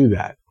do you do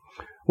that?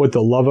 With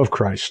the love of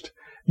Christ.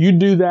 You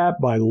do that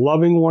by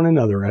loving one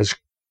another as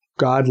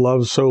God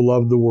so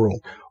loved the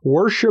world.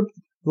 Worship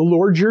the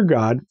Lord your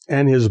God,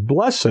 and his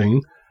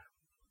blessing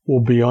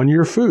will be on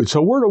your food.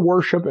 So we're to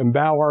worship and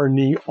bow our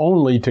knee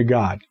only to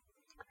God.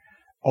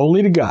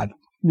 Only to God.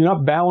 You're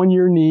not bowing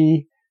your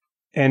knee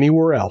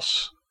anywhere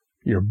else.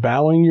 You're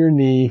bowing your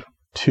knee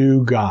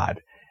to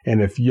God.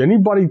 And if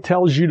anybody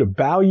tells you to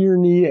bow your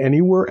knee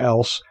anywhere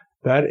else,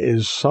 that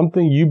is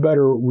something you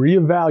better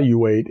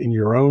reevaluate in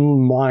your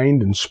own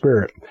mind and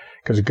spirit,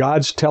 because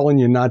God's telling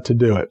you not to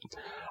do it.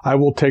 I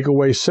will take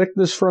away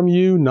sickness from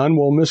you. None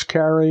will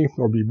miscarry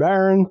or be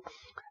barren.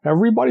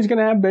 Everybody's going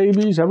to have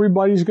babies.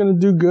 Everybody's going to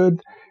do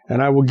good.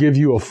 And I will give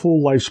you a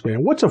full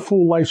lifespan. What's a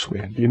full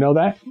lifespan? Do you know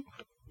that?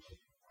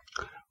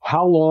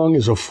 How long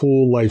is a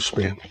full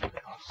lifespan?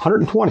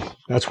 120.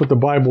 That's what the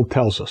Bible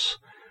tells us.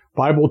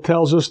 Bible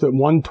tells us that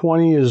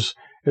 120 is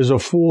a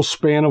full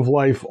span of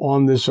life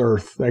on this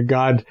earth that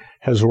God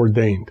has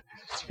ordained.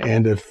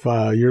 And if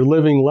you're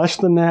living less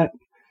than that,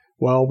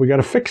 well, we got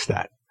to fix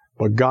that.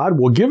 But God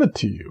will give it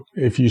to you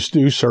if you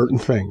do certain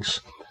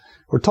things.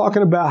 We're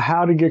talking about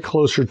how to get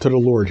closer to the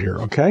Lord here,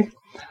 okay?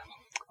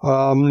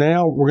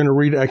 Now we're going to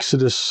read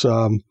Exodus.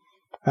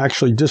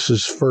 Actually, this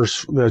is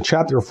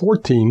chapter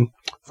 14,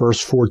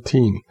 verse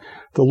 14.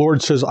 The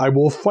Lord says, I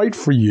will fight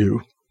for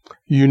you.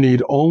 You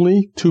need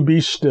only to be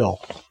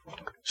still.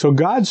 So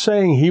God's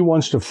saying he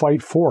wants to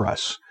fight for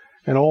us.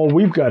 And all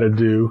we've got to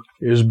do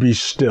is be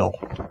still.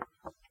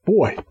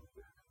 Boy,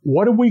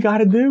 what do we got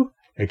to do?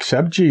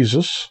 Accept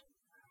Jesus.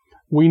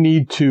 We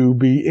need to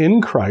be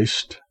in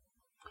Christ.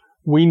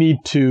 We need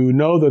to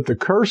know that the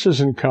curse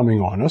isn't coming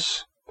on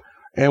us.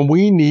 And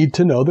we need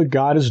to know that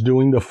God is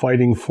doing the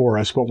fighting for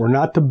us. But we're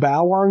not to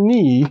bow our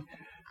knee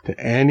to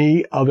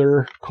any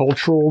other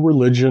cultural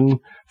religion,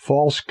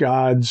 false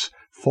gods,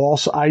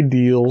 false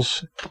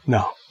ideals.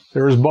 No,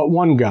 there is but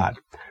one God.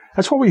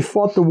 That's why we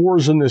fought the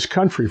wars in this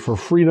country, for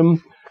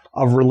freedom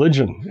of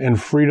religion and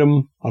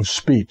freedom of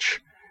speech.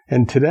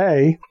 And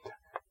today,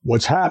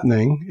 what's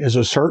happening is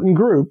a certain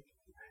group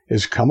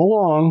has come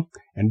along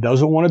and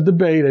doesn't want to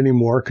debate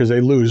anymore, because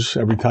they lose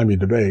every time you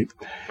debate.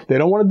 They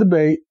don't want to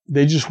debate.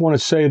 They just want to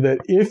say that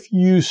if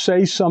you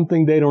say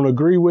something they don't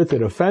agree with,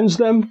 it offends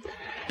them,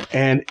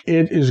 and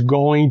it is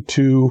going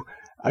to,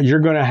 you're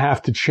going to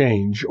have to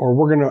change, or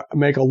we're going to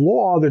make a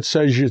law that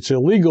says it's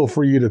illegal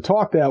for you to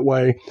talk that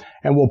way,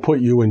 and we'll put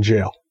you in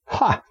jail.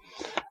 Ha!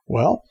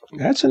 Well,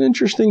 that's an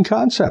interesting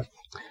concept.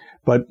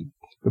 But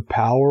the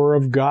power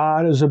of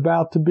God is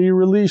about to be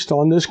released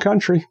on this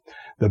country.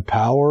 The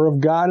power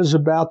of God is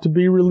about to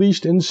be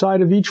released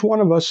inside of each one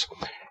of us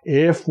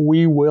if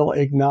we will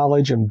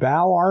acknowledge and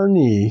bow our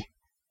knee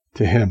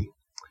to him.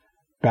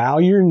 Bow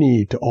your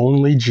knee to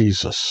only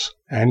Jesus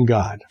and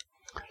God.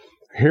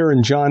 Here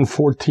in John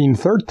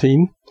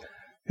 14:13,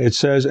 it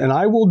says, and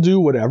I will do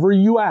whatever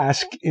you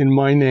ask in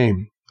my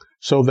name,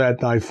 so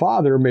that thy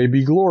Father may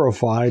be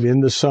glorified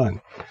in the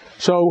Son.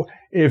 So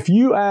if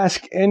you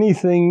ask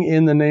anything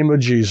in the name of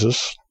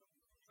Jesus,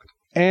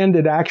 and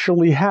it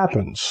actually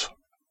happens,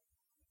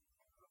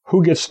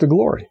 who gets the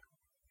glory?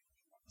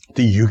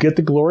 Do you get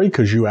the glory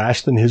because you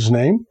asked in his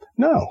name?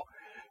 No.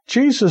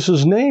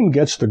 Jesus' name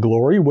gets the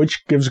glory,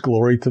 which gives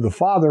glory to the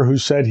Father, who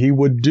said he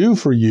would do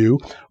for you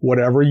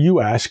whatever you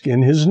ask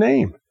in his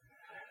name.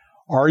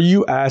 Are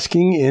you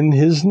asking in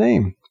his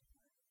name?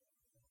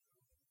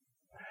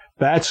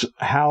 That's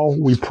how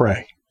we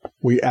pray.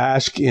 We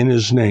ask in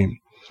his name.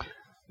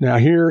 Now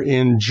here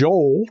in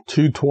Joel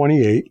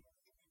 2:28,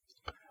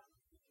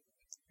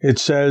 it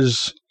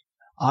says,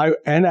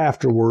 and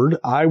afterward,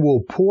 I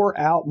will pour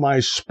out my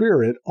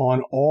spirit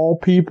on all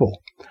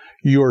people.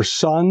 Your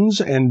sons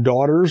and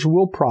daughters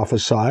will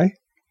prophesy.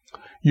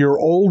 Your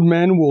old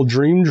men will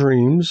dream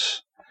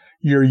dreams.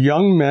 Your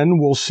young men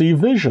will see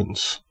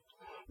visions.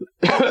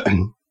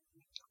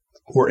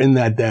 We're in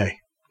that day.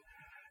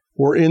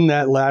 We're in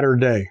that latter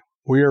day.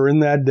 We are in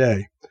that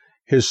day.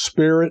 His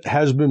Spirit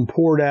has been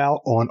poured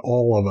out on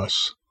all of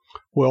us.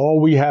 Well,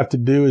 all we have to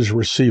do is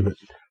receive it.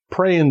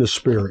 Pray in the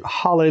Spirit.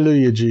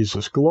 Hallelujah,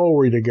 Jesus.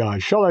 Glory to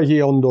God.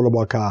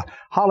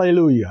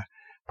 Hallelujah.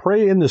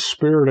 Pray in the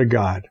Spirit of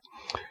God.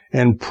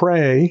 And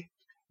pray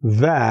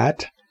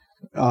that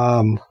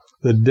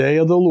the day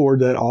of the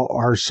Lord, that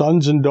our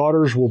sons and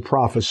daughters will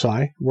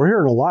prophesy. We're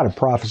hearing a lot of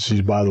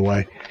prophecies, by the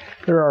way.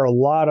 There are a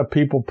lot of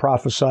people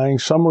prophesying.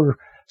 Some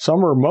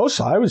are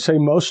most, I would say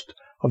most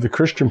of the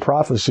Christian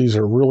prophecies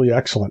are really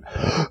excellent.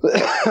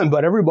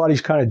 But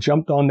everybody's kind of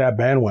jumped on that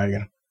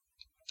bandwagon.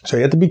 So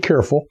you have to be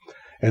careful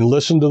and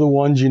listen to the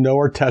ones you know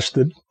are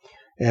tested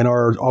and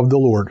are of the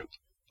Lord.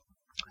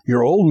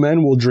 Your old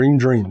men will dream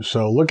dreams.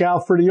 So look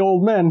out for the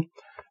old men.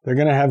 They're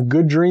going to have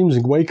good dreams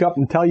and wake up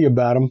and tell you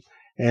about them.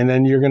 And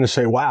then you're going to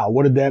say, wow,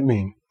 what did that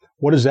mean?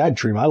 What is that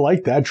dream? I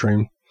like that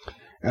dream.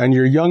 And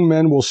your young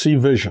men will see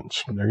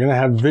visions. They're going to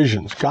have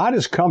visions. God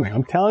is coming.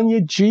 I'm telling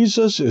you,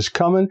 Jesus is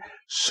coming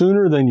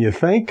sooner than you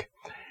think.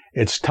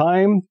 It's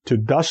time to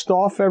dust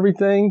off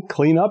everything,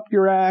 clean up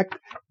your act,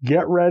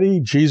 get ready.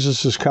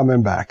 Jesus is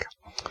coming back.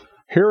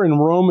 Here in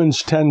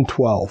Romans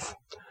 10:12,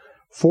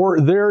 for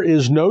there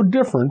is no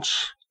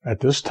difference at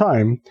this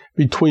time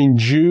between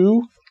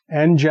Jew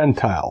and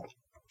Gentile.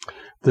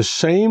 The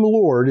same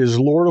Lord is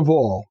Lord of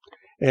all,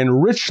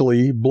 and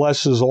richly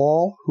blesses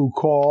all who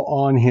call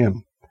on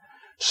him.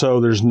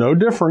 So there's no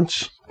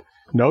difference.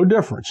 No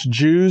difference.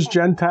 Jews,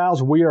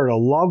 Gentiles, we are to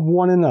love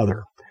one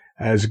another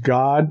as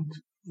God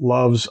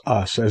loves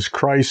us, as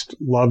Christ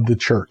loved the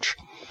church.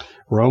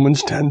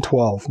 Romans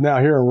 10:12. Now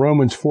here in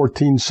Romans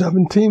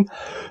 14:17,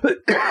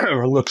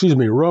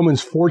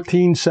 Romans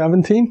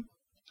 14:17.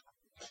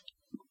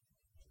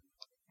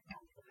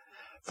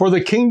 For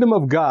the kingdom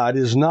of God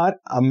is not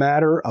a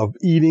matter of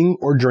eating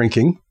or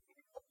drinking,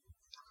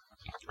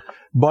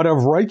 but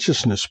of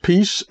righteousness,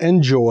 peace,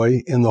 and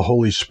joy in the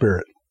Holy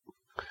Spirit.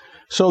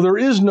 So there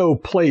is no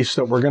place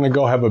that we're going to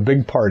go have a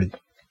big party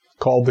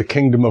called the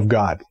kingdom of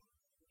God.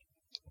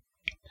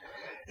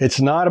 It's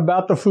not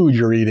about the food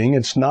you're eating.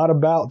 It's not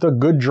about the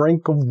good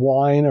drink of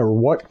wine or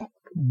what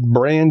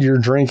brand you're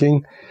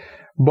drinking,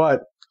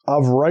 but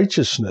of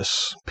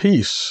righteousness,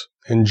 peace,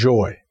 and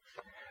joy.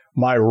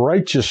 My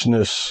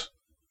righteousness,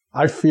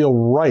 I feel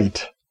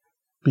right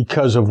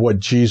because of what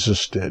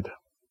Jesus did.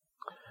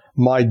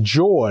 My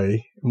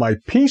joy, my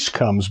peace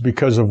comes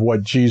because of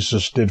what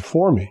Jesus did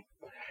for me.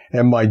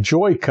 And my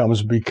joy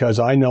comes because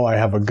I know I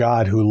have a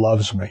God who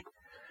loves me.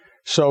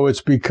 So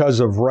it's because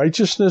of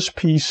righteousness,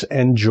 peace,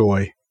 and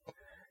joy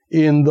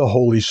in the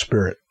Holy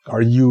Spirit.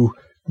 Are you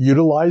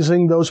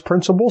utilizing those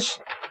principles?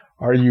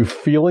 Are you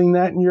feeling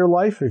that in your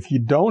life? If you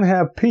don't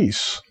have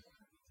peace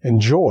and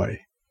joy,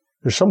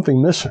 there's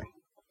something missing.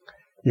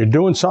 You're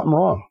doing something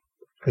wrong.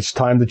 It's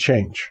time to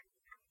change.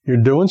 You're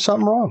doing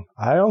something wrong.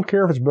 I don't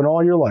care if it's been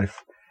all your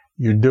life.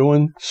 You're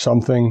doing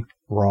something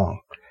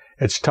wrong.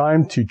 It's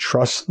time to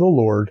trust the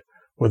Lord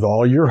with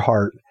all your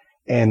heart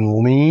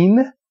and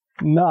lean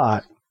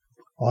not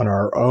on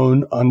our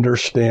own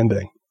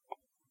understanding.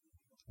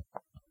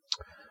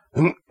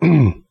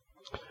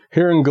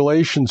 Here in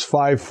Galatians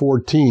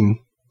 5:14,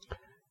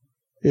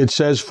 it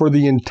says, for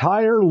the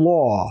entire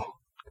law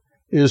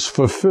is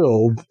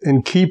fulfilled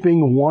in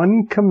keeping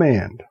one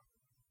command.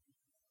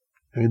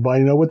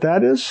 Anybody know what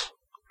that is?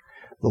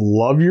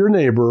 Love your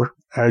neighbor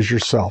as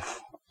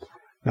yourself.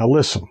 Now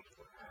listen,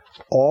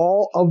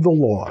 all of the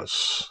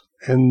laws,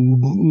 and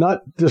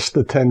not just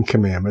the 10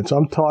 Commandments,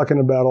 I'm talking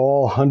about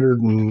all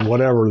 100 and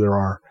whatever there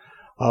are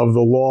of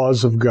the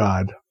laws of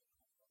God.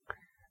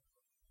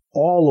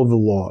 All of the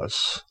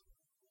laws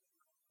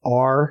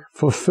are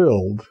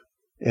fulfilled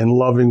in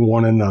loving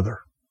one another.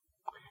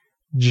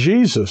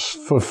 Jesus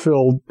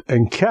fulfilled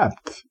and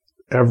kept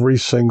every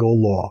single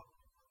law.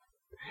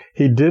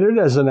 He did it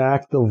as an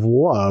act of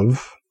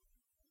love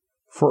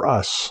for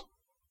us.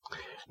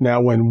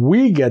 Now, when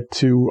we get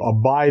to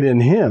abide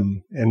in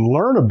Him and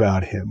learn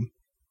about Him,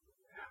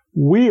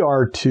 we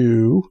are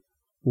to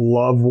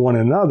love one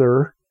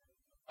another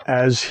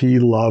as He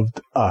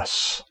loved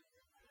us.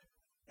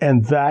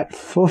 And that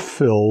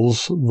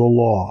fulfills the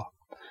law.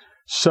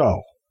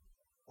 So,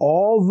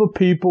 all the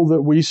people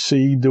that we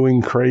see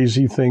doing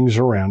crazy things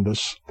around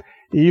us,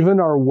 even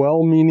our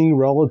well-meaning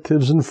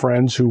relatives and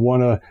friends who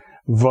want to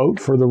vote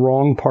for the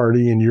wrong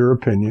party, in your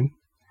opinion,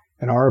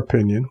 in our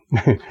opinion,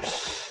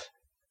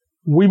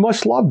 we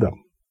must love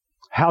them.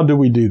 How do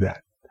we do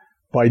that?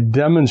 By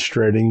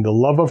demonstrating the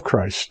love of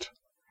Christ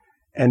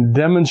and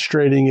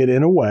demonstrating it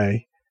in a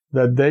way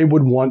that they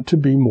would want to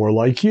be more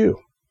like you.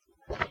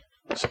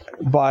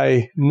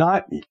 By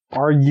not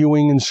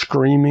arguing and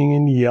screaming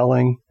and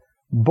yelling,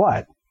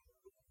 but,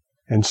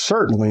 and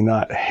certainly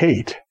not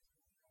hate,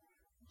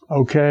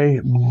 okay?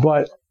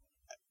 But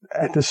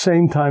at the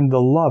same time,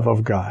 the love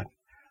of God,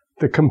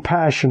 the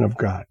compassion of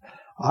God.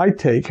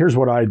 here's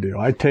what I do.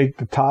 I take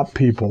the top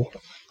people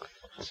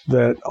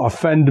that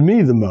offend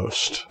me the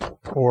most,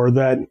 or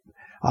that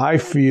I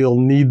feel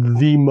need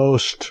the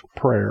most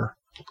prayer,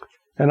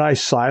 and I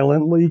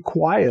silently,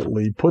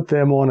 quietly put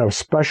them on a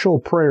special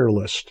prayer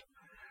list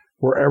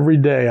where every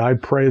day I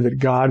pray that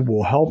God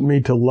will help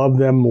me to love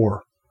them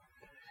more,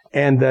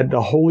 and that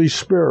the Holy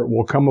Spirit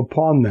will come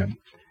upon them,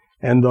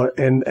 and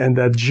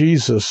that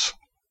Jesus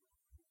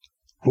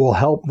will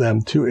help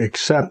them to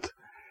accept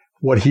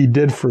what he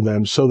did for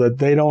them so that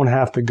they don't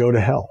have to go to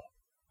hell.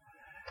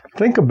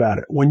 Think about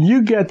it. When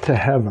you get to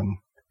heaven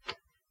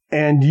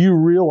and you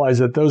realize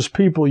that those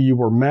people you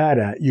were mad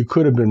at, you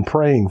could have been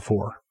praying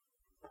for,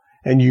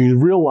 and you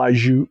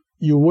realize you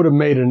would have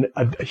made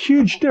a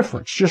huge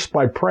difference just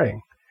by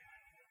praying,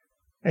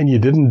 and you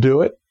didn't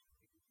do it,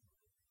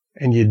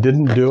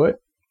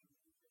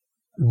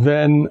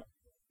 then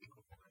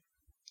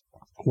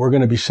we're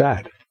going to be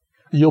sad.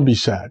 You'll be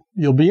sad.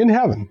 You'll be in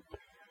heaven,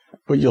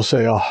 but you'll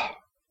say, oh,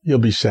 you'll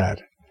be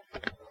sad.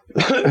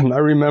 I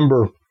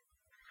remember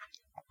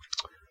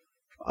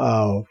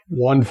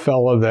one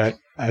fella that,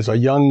 as a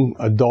young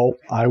adult,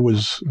 I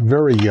was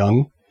very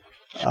young,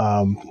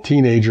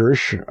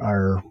 teenagerish,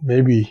 or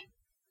maybe,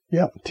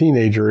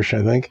 teenagerish,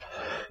 I think.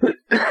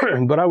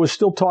 But I was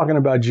still talking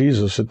about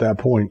Jesus at that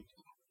point.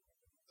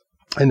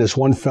 And this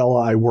one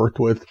fella I worked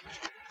with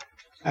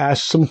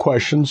asked some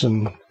questions,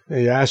 and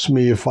he asked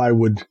me if I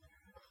would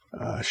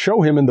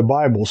show him in the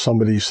Bible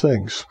some of these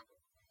things.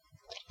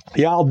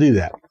 Yeah, I'll do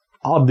that.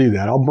 I'll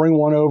bring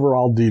one over.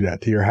 I'll do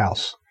that to your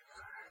house.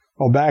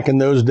 Well, back in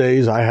those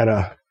days, I had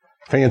a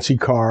fancy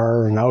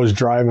car, and I was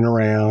driving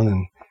around,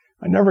 and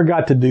I never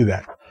got to do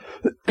that.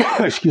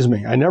 Excuse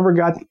me. I never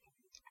got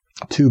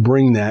to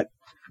bring that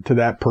to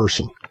that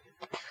person.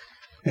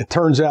 It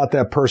turns out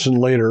that person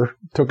later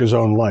took his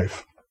own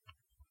life.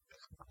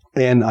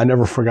 And I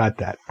never forgot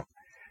that.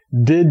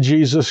 Did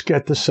Jesus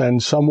get to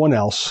send someone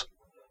else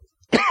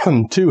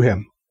to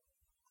him?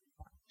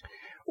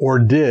 Or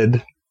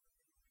did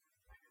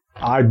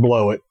I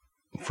blow it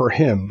for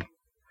him?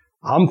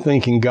 I'm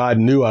thinking God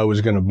knew I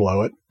was going to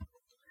blow it.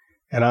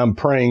 And I'm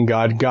praying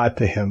God got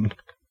to him.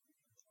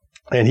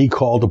 And he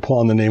called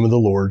upon the name of the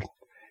Lord.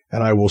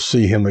 And I will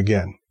see him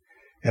again.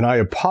 And I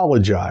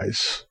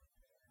apologize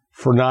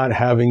for not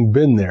having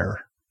been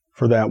there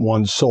for that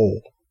one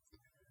soul.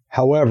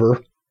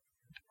 However,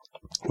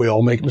 we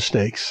all make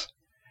mistakes.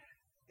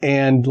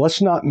 And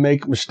let's not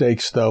make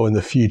mistakes, though, in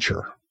the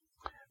future.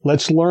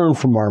 Let's learn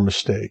from our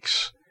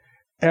mistakes.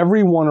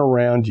 Everyone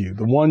around you,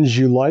 the ones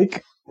you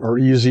like, are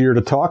easier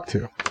to talk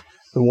to.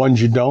 The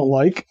ones you don't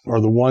like are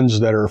the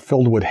ones that are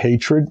filled with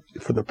hatred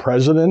for the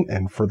president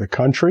and for the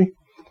country.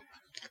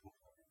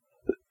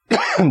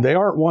 They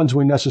aren't ones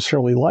we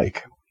necessarily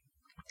like,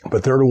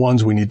 but they're the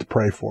ones we need to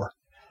pray for.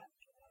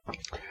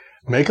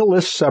 Make a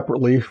list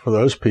separately for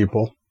those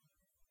people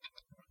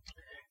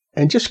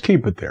and just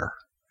keep it there.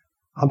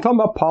 I'm talking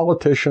about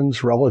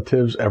politicians,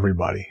 relatives,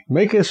 everybody.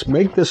 Make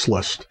this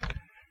list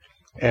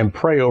and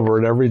pray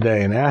over it every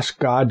day and ask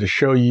God to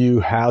show you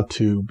how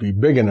to be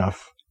big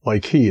enough,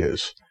 like he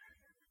is,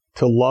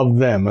 to love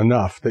them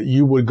enough that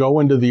you would go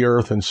into the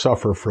earth and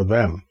suffer for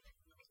them,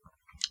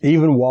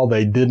 even while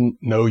they didn't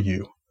know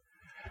you.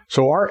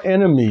 So our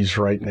enemies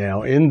right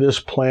now in this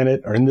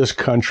planet or in this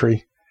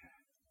country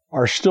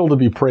are still to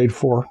be prayed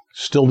for,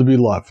 still to be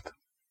loved.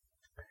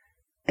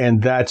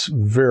 And that's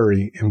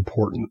very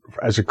important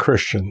as a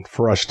Christian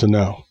for us to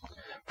know.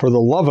 For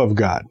the love of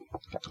God,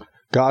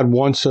 God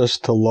wants us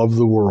to love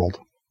the world.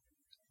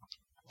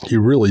 He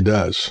really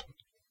does.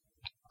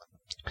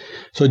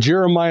 So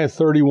Jeremiah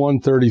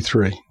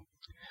 31:33.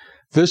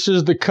 This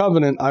is the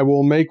covenant I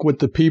will make with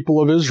the people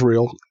of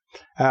Israel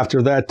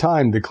after that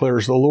time,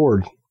 declares the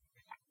Lord.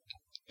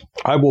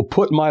 I will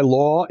put my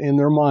law in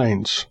their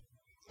minds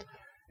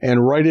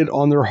and write it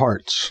on their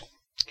hearts.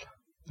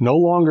 No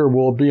longer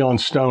will it be on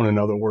stone, in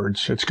other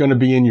words. It's going to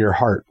be in your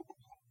heart.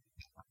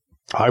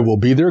 I will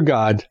be their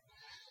God.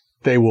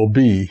 They will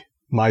be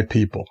my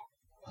people.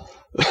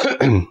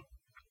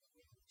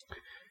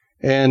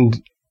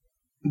 And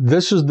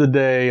this is the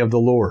day of the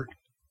Lord.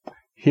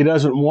 He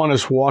doesn't want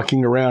us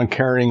walking around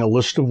carrying a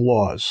list of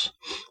laws.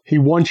 He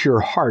wants your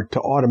heart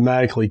to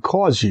automatically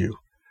cause you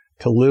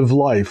to live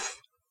life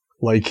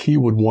like he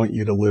would want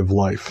you to live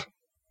life.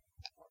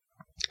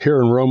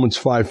 Here in Romans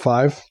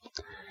 5:5,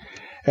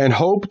 and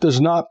hope does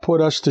not put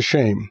us to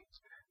shame,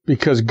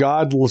 because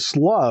God's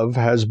love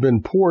has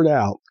been poured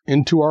out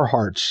into our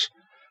hearts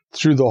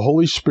through the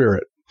Holy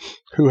Spirit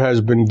who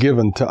has been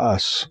given to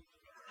us.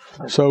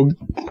 So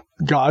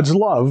God's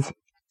love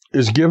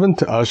is given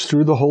to us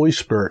through the Holy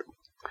Spirit.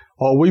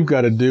 All we've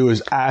got to do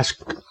is ask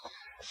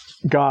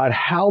God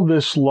how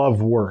this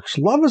love works.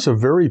 Love is a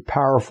very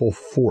powerful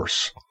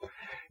force.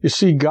 You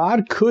see,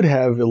 God could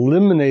have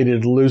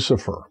eliminated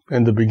Lucifer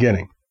in the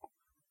beginning.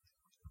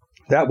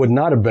 That would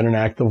not have been an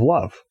act of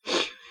love.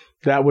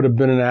 That would have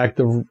been an act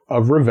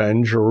of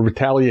revenge or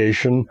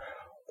retaliation,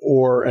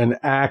 or an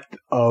act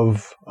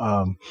of,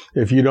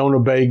 if you don't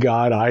obey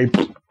God, I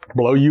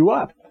blow you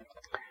up.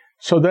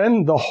 So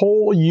then the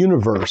whole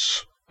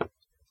universe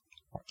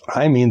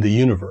I mean the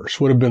universe,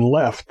 would have been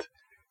left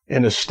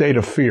in a state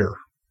of fear.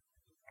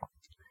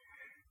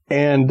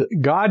 And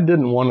God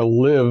didn't want to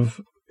live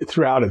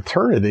throughout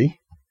eternity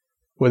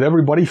with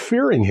everybody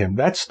fearing him.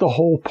 That's the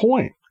whole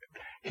point.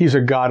 He's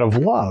a God of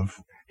love.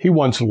 He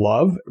wants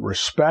love,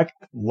 respect,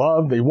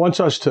 love. He wants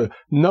us to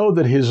know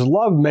that his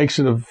love makes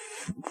it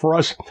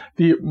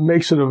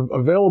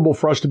available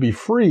for us to be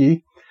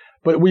free,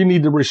 but we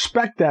need to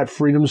respect that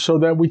freedom so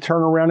that we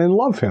turn around and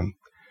love him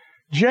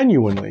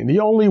genuinely. The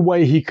only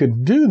way he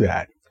could do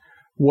that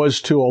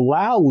was to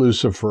allow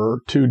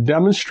Lucifer to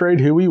demonstrate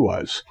who he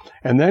was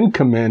and then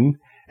come in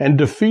and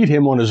defeat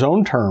him on his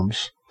own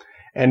terms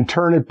and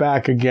turn it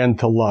back again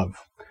to love.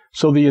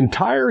 So the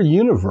entire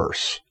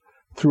universe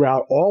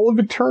throughout all of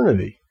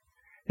eternity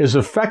is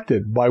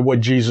affected by what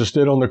Jesus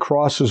did on the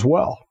cross as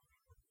well.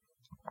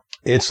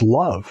 It's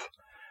love.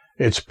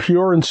 It's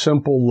pure and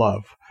simple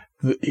love.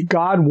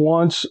 God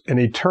wants an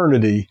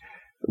eternity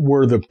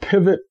where the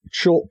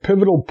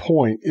pivotal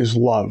point is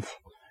love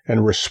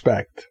and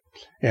respect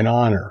and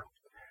honor,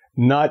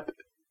 not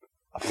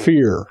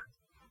fear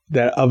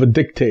of a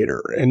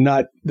dictator, and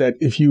not that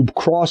if you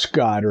cross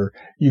God or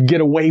you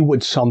get away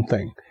with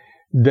something,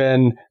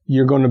 then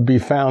you're going to be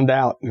found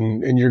out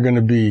and you're going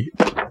to be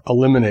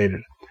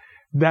eliminated.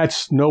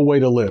 That's no way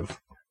to live.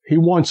 He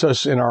wants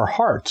us in our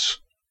hearts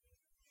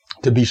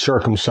to be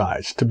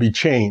circumcised, to be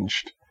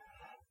changed,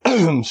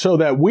 so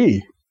that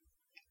we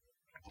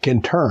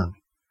can turn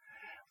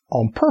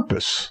on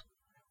purpose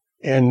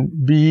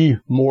and be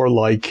more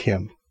like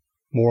him,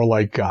 more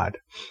like God.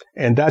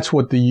 And that's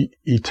what the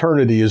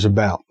eternity is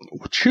about.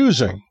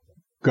 Choosing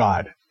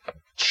God,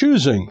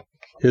 choosing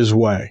his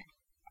way.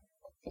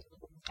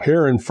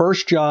 Here in 1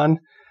 John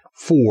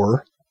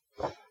 4,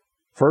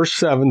 verse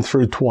 7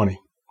 through 20.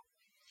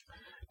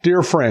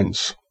 Dear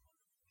friends,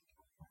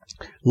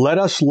 let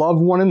us love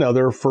one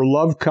another, for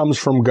love comes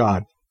from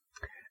God.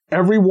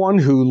 Everyone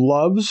who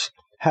loves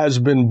has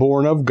been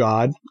born of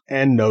God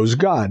and knows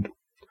God.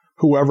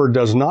 Whoever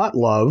does not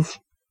love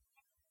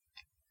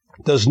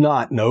does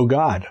not know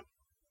God,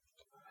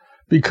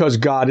 because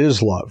God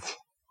is love.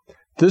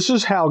 This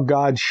is how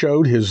God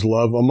showed his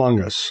love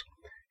among us.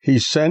 He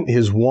sent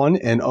his one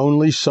and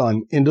only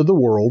Son into the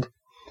world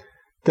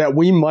that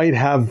we might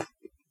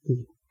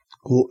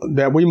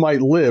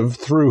live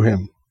through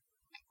him.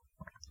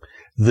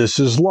 This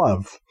is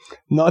love.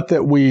 Not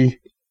that we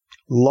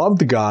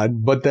loved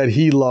God, but that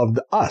he loved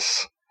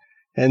us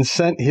and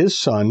sent his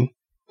Son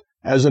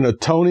as an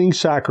atoning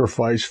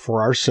sacrifice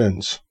for our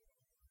sins.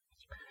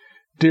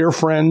 Dear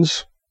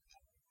friends,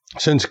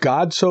 since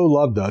God so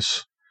loved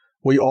us,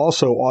 we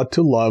also ought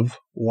to love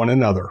one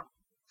another.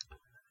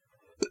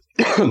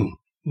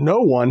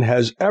 No one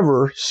has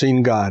ever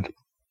seen God.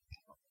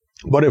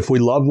 But if we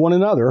love one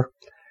another,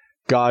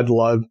 God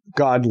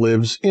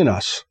lives in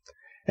us,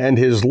 and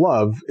his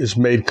love is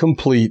made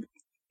complete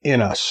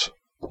in us.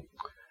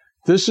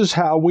 This is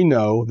how we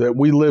know that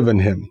we live in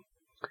him,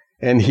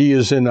 and he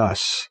is in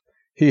us.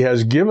 He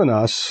has given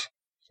us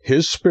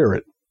his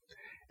Spirit,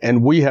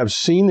 and we have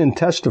seen and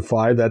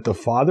testify that the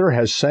Father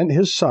has sent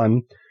his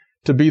Son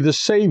to be the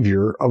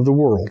Savior of the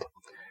world.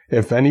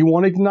 If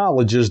anyone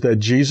acknowledges that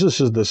Jesus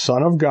is the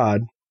Son of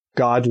God,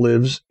 God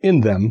lives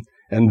in them,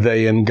 and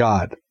they in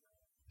God.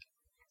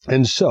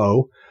 And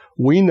so,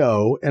 we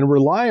know and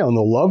rely on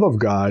the love of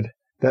God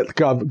that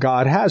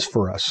God has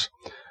for us.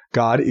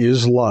 God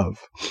is love.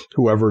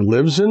 Whoever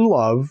lives in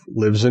love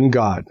lives in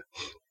God,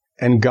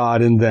 and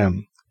God in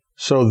them.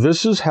 So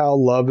this is how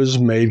love is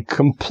made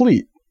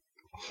complete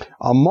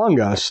among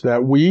us,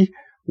 that we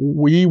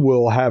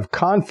will have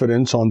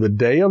confidence on the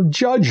day of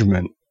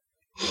judgment.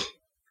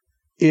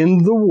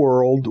 In the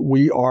world,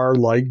 we are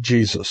like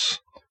Jesus.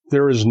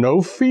 There is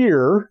no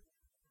fear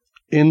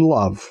in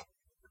love,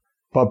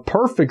 but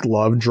perfect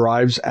love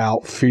drives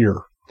out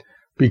fear,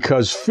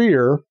 because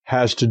fear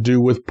has to do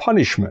with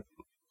punishment.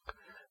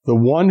 The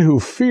one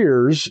who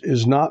fears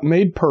is not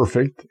made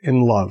perfect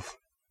in love.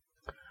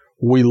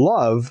 We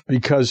love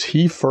because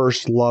he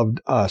first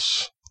loved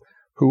us.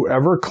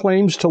 Whoever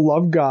claims to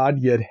love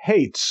God yet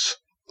hates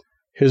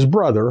his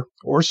brother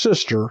or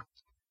sister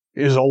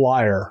is a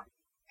liar.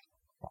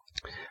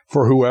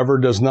 For whoever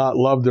does not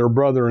love their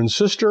brother and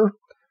sister,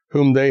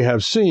 whom they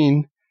have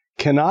seen,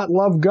 cannot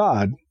love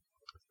God,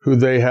 who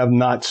they have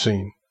not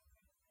seen.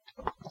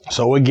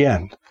 So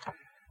again,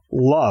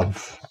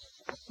 love.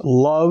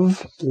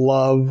 Love,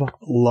 love,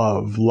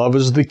 love. Love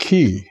is the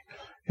key.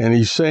 And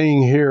he's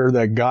saying here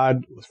that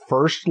God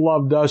first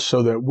loved us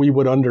so that we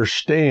would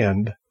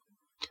understand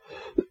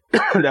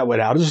that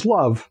without his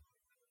love,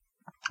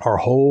 our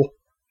whole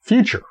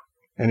future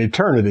and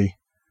eternity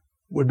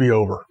would be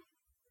over.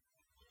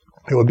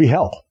 It would be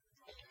hell.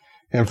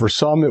 And for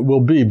some, it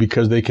will be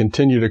because they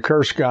continue to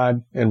curse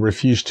God and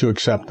refuse to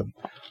accept him.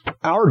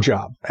 Our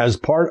job as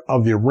part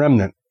of the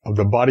remnant of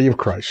the body of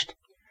Christ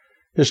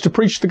is to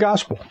preach the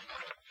gospel.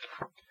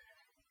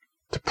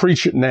 To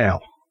preach it now.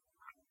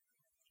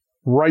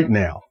 Right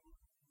now.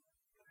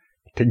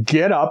 To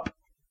get up,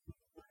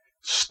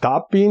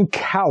 stop being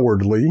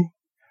cowardly,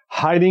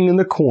 hiding in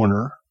the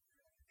corner,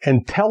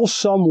 and tell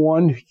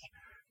someone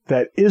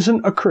that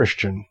isn't a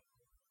Christian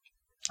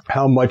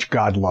how much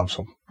God loves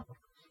them.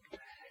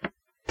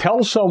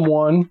 Tell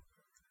someone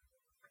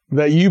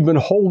that you've been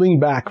holding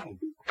back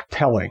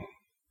telling.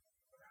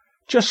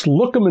 Just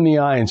look them in the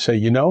eye and say,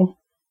 you know,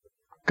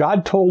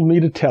 God told me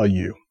to tell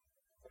you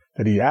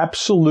that He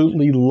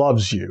absolutely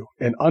loves you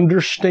and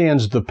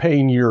understands the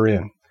pain you're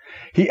in.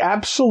 He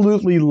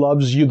absolutely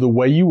loves you the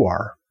way you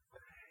are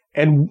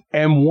and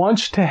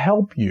wants to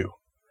help you.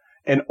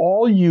 And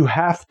all you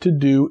have to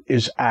do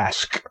is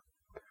ask.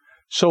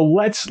 So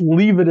let's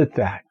leave it at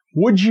that.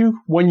 Would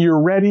you, when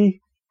you're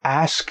ready,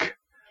 ask?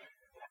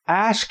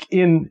 Ask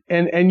and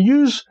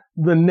use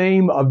the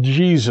name of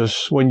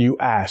Jesus when you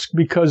ask,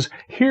 because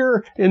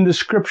here in the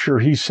scripture,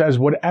 He says,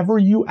 whatever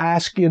you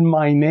ask in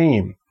my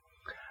name,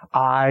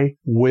 I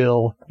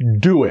will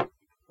do it.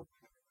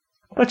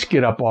 Let's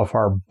get up off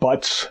our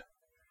butts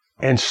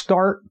and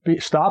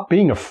stop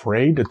being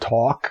afraid to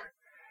talk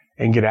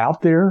and get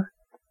out there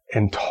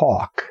and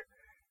talk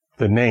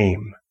the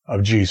name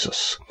of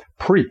Jesus.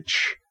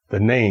 Preach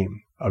the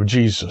name of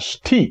Jesus.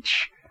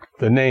 Teach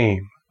the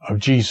name of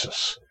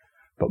Jesus.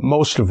 But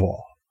most of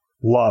all,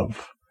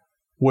 love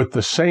with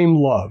the same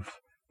love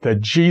that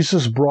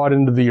Jesus brought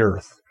into the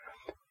earth.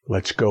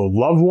 Let's go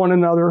love one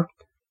another,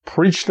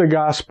 preach the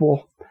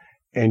gospel,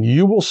 and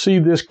you will see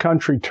this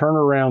country turn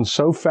around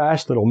so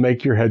fast it'll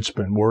make your head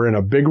spin. We're in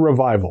a big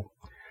revival.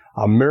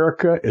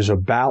 America is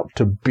about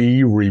to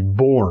be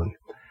reborn,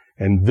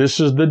 and this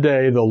is the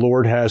day the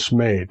Lord has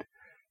made.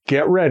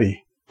 Get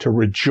ready to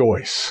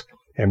rejoice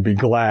and be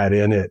glad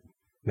in it.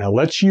 Now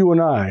let's you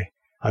and I,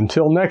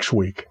 until next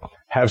week,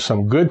 have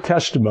some good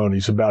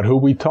testimonies about who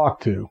we talk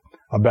to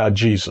about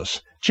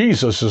Jesus.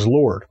 Jesus is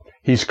Lord.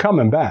 He's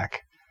coming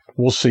back.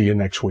 We'll see you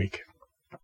next week.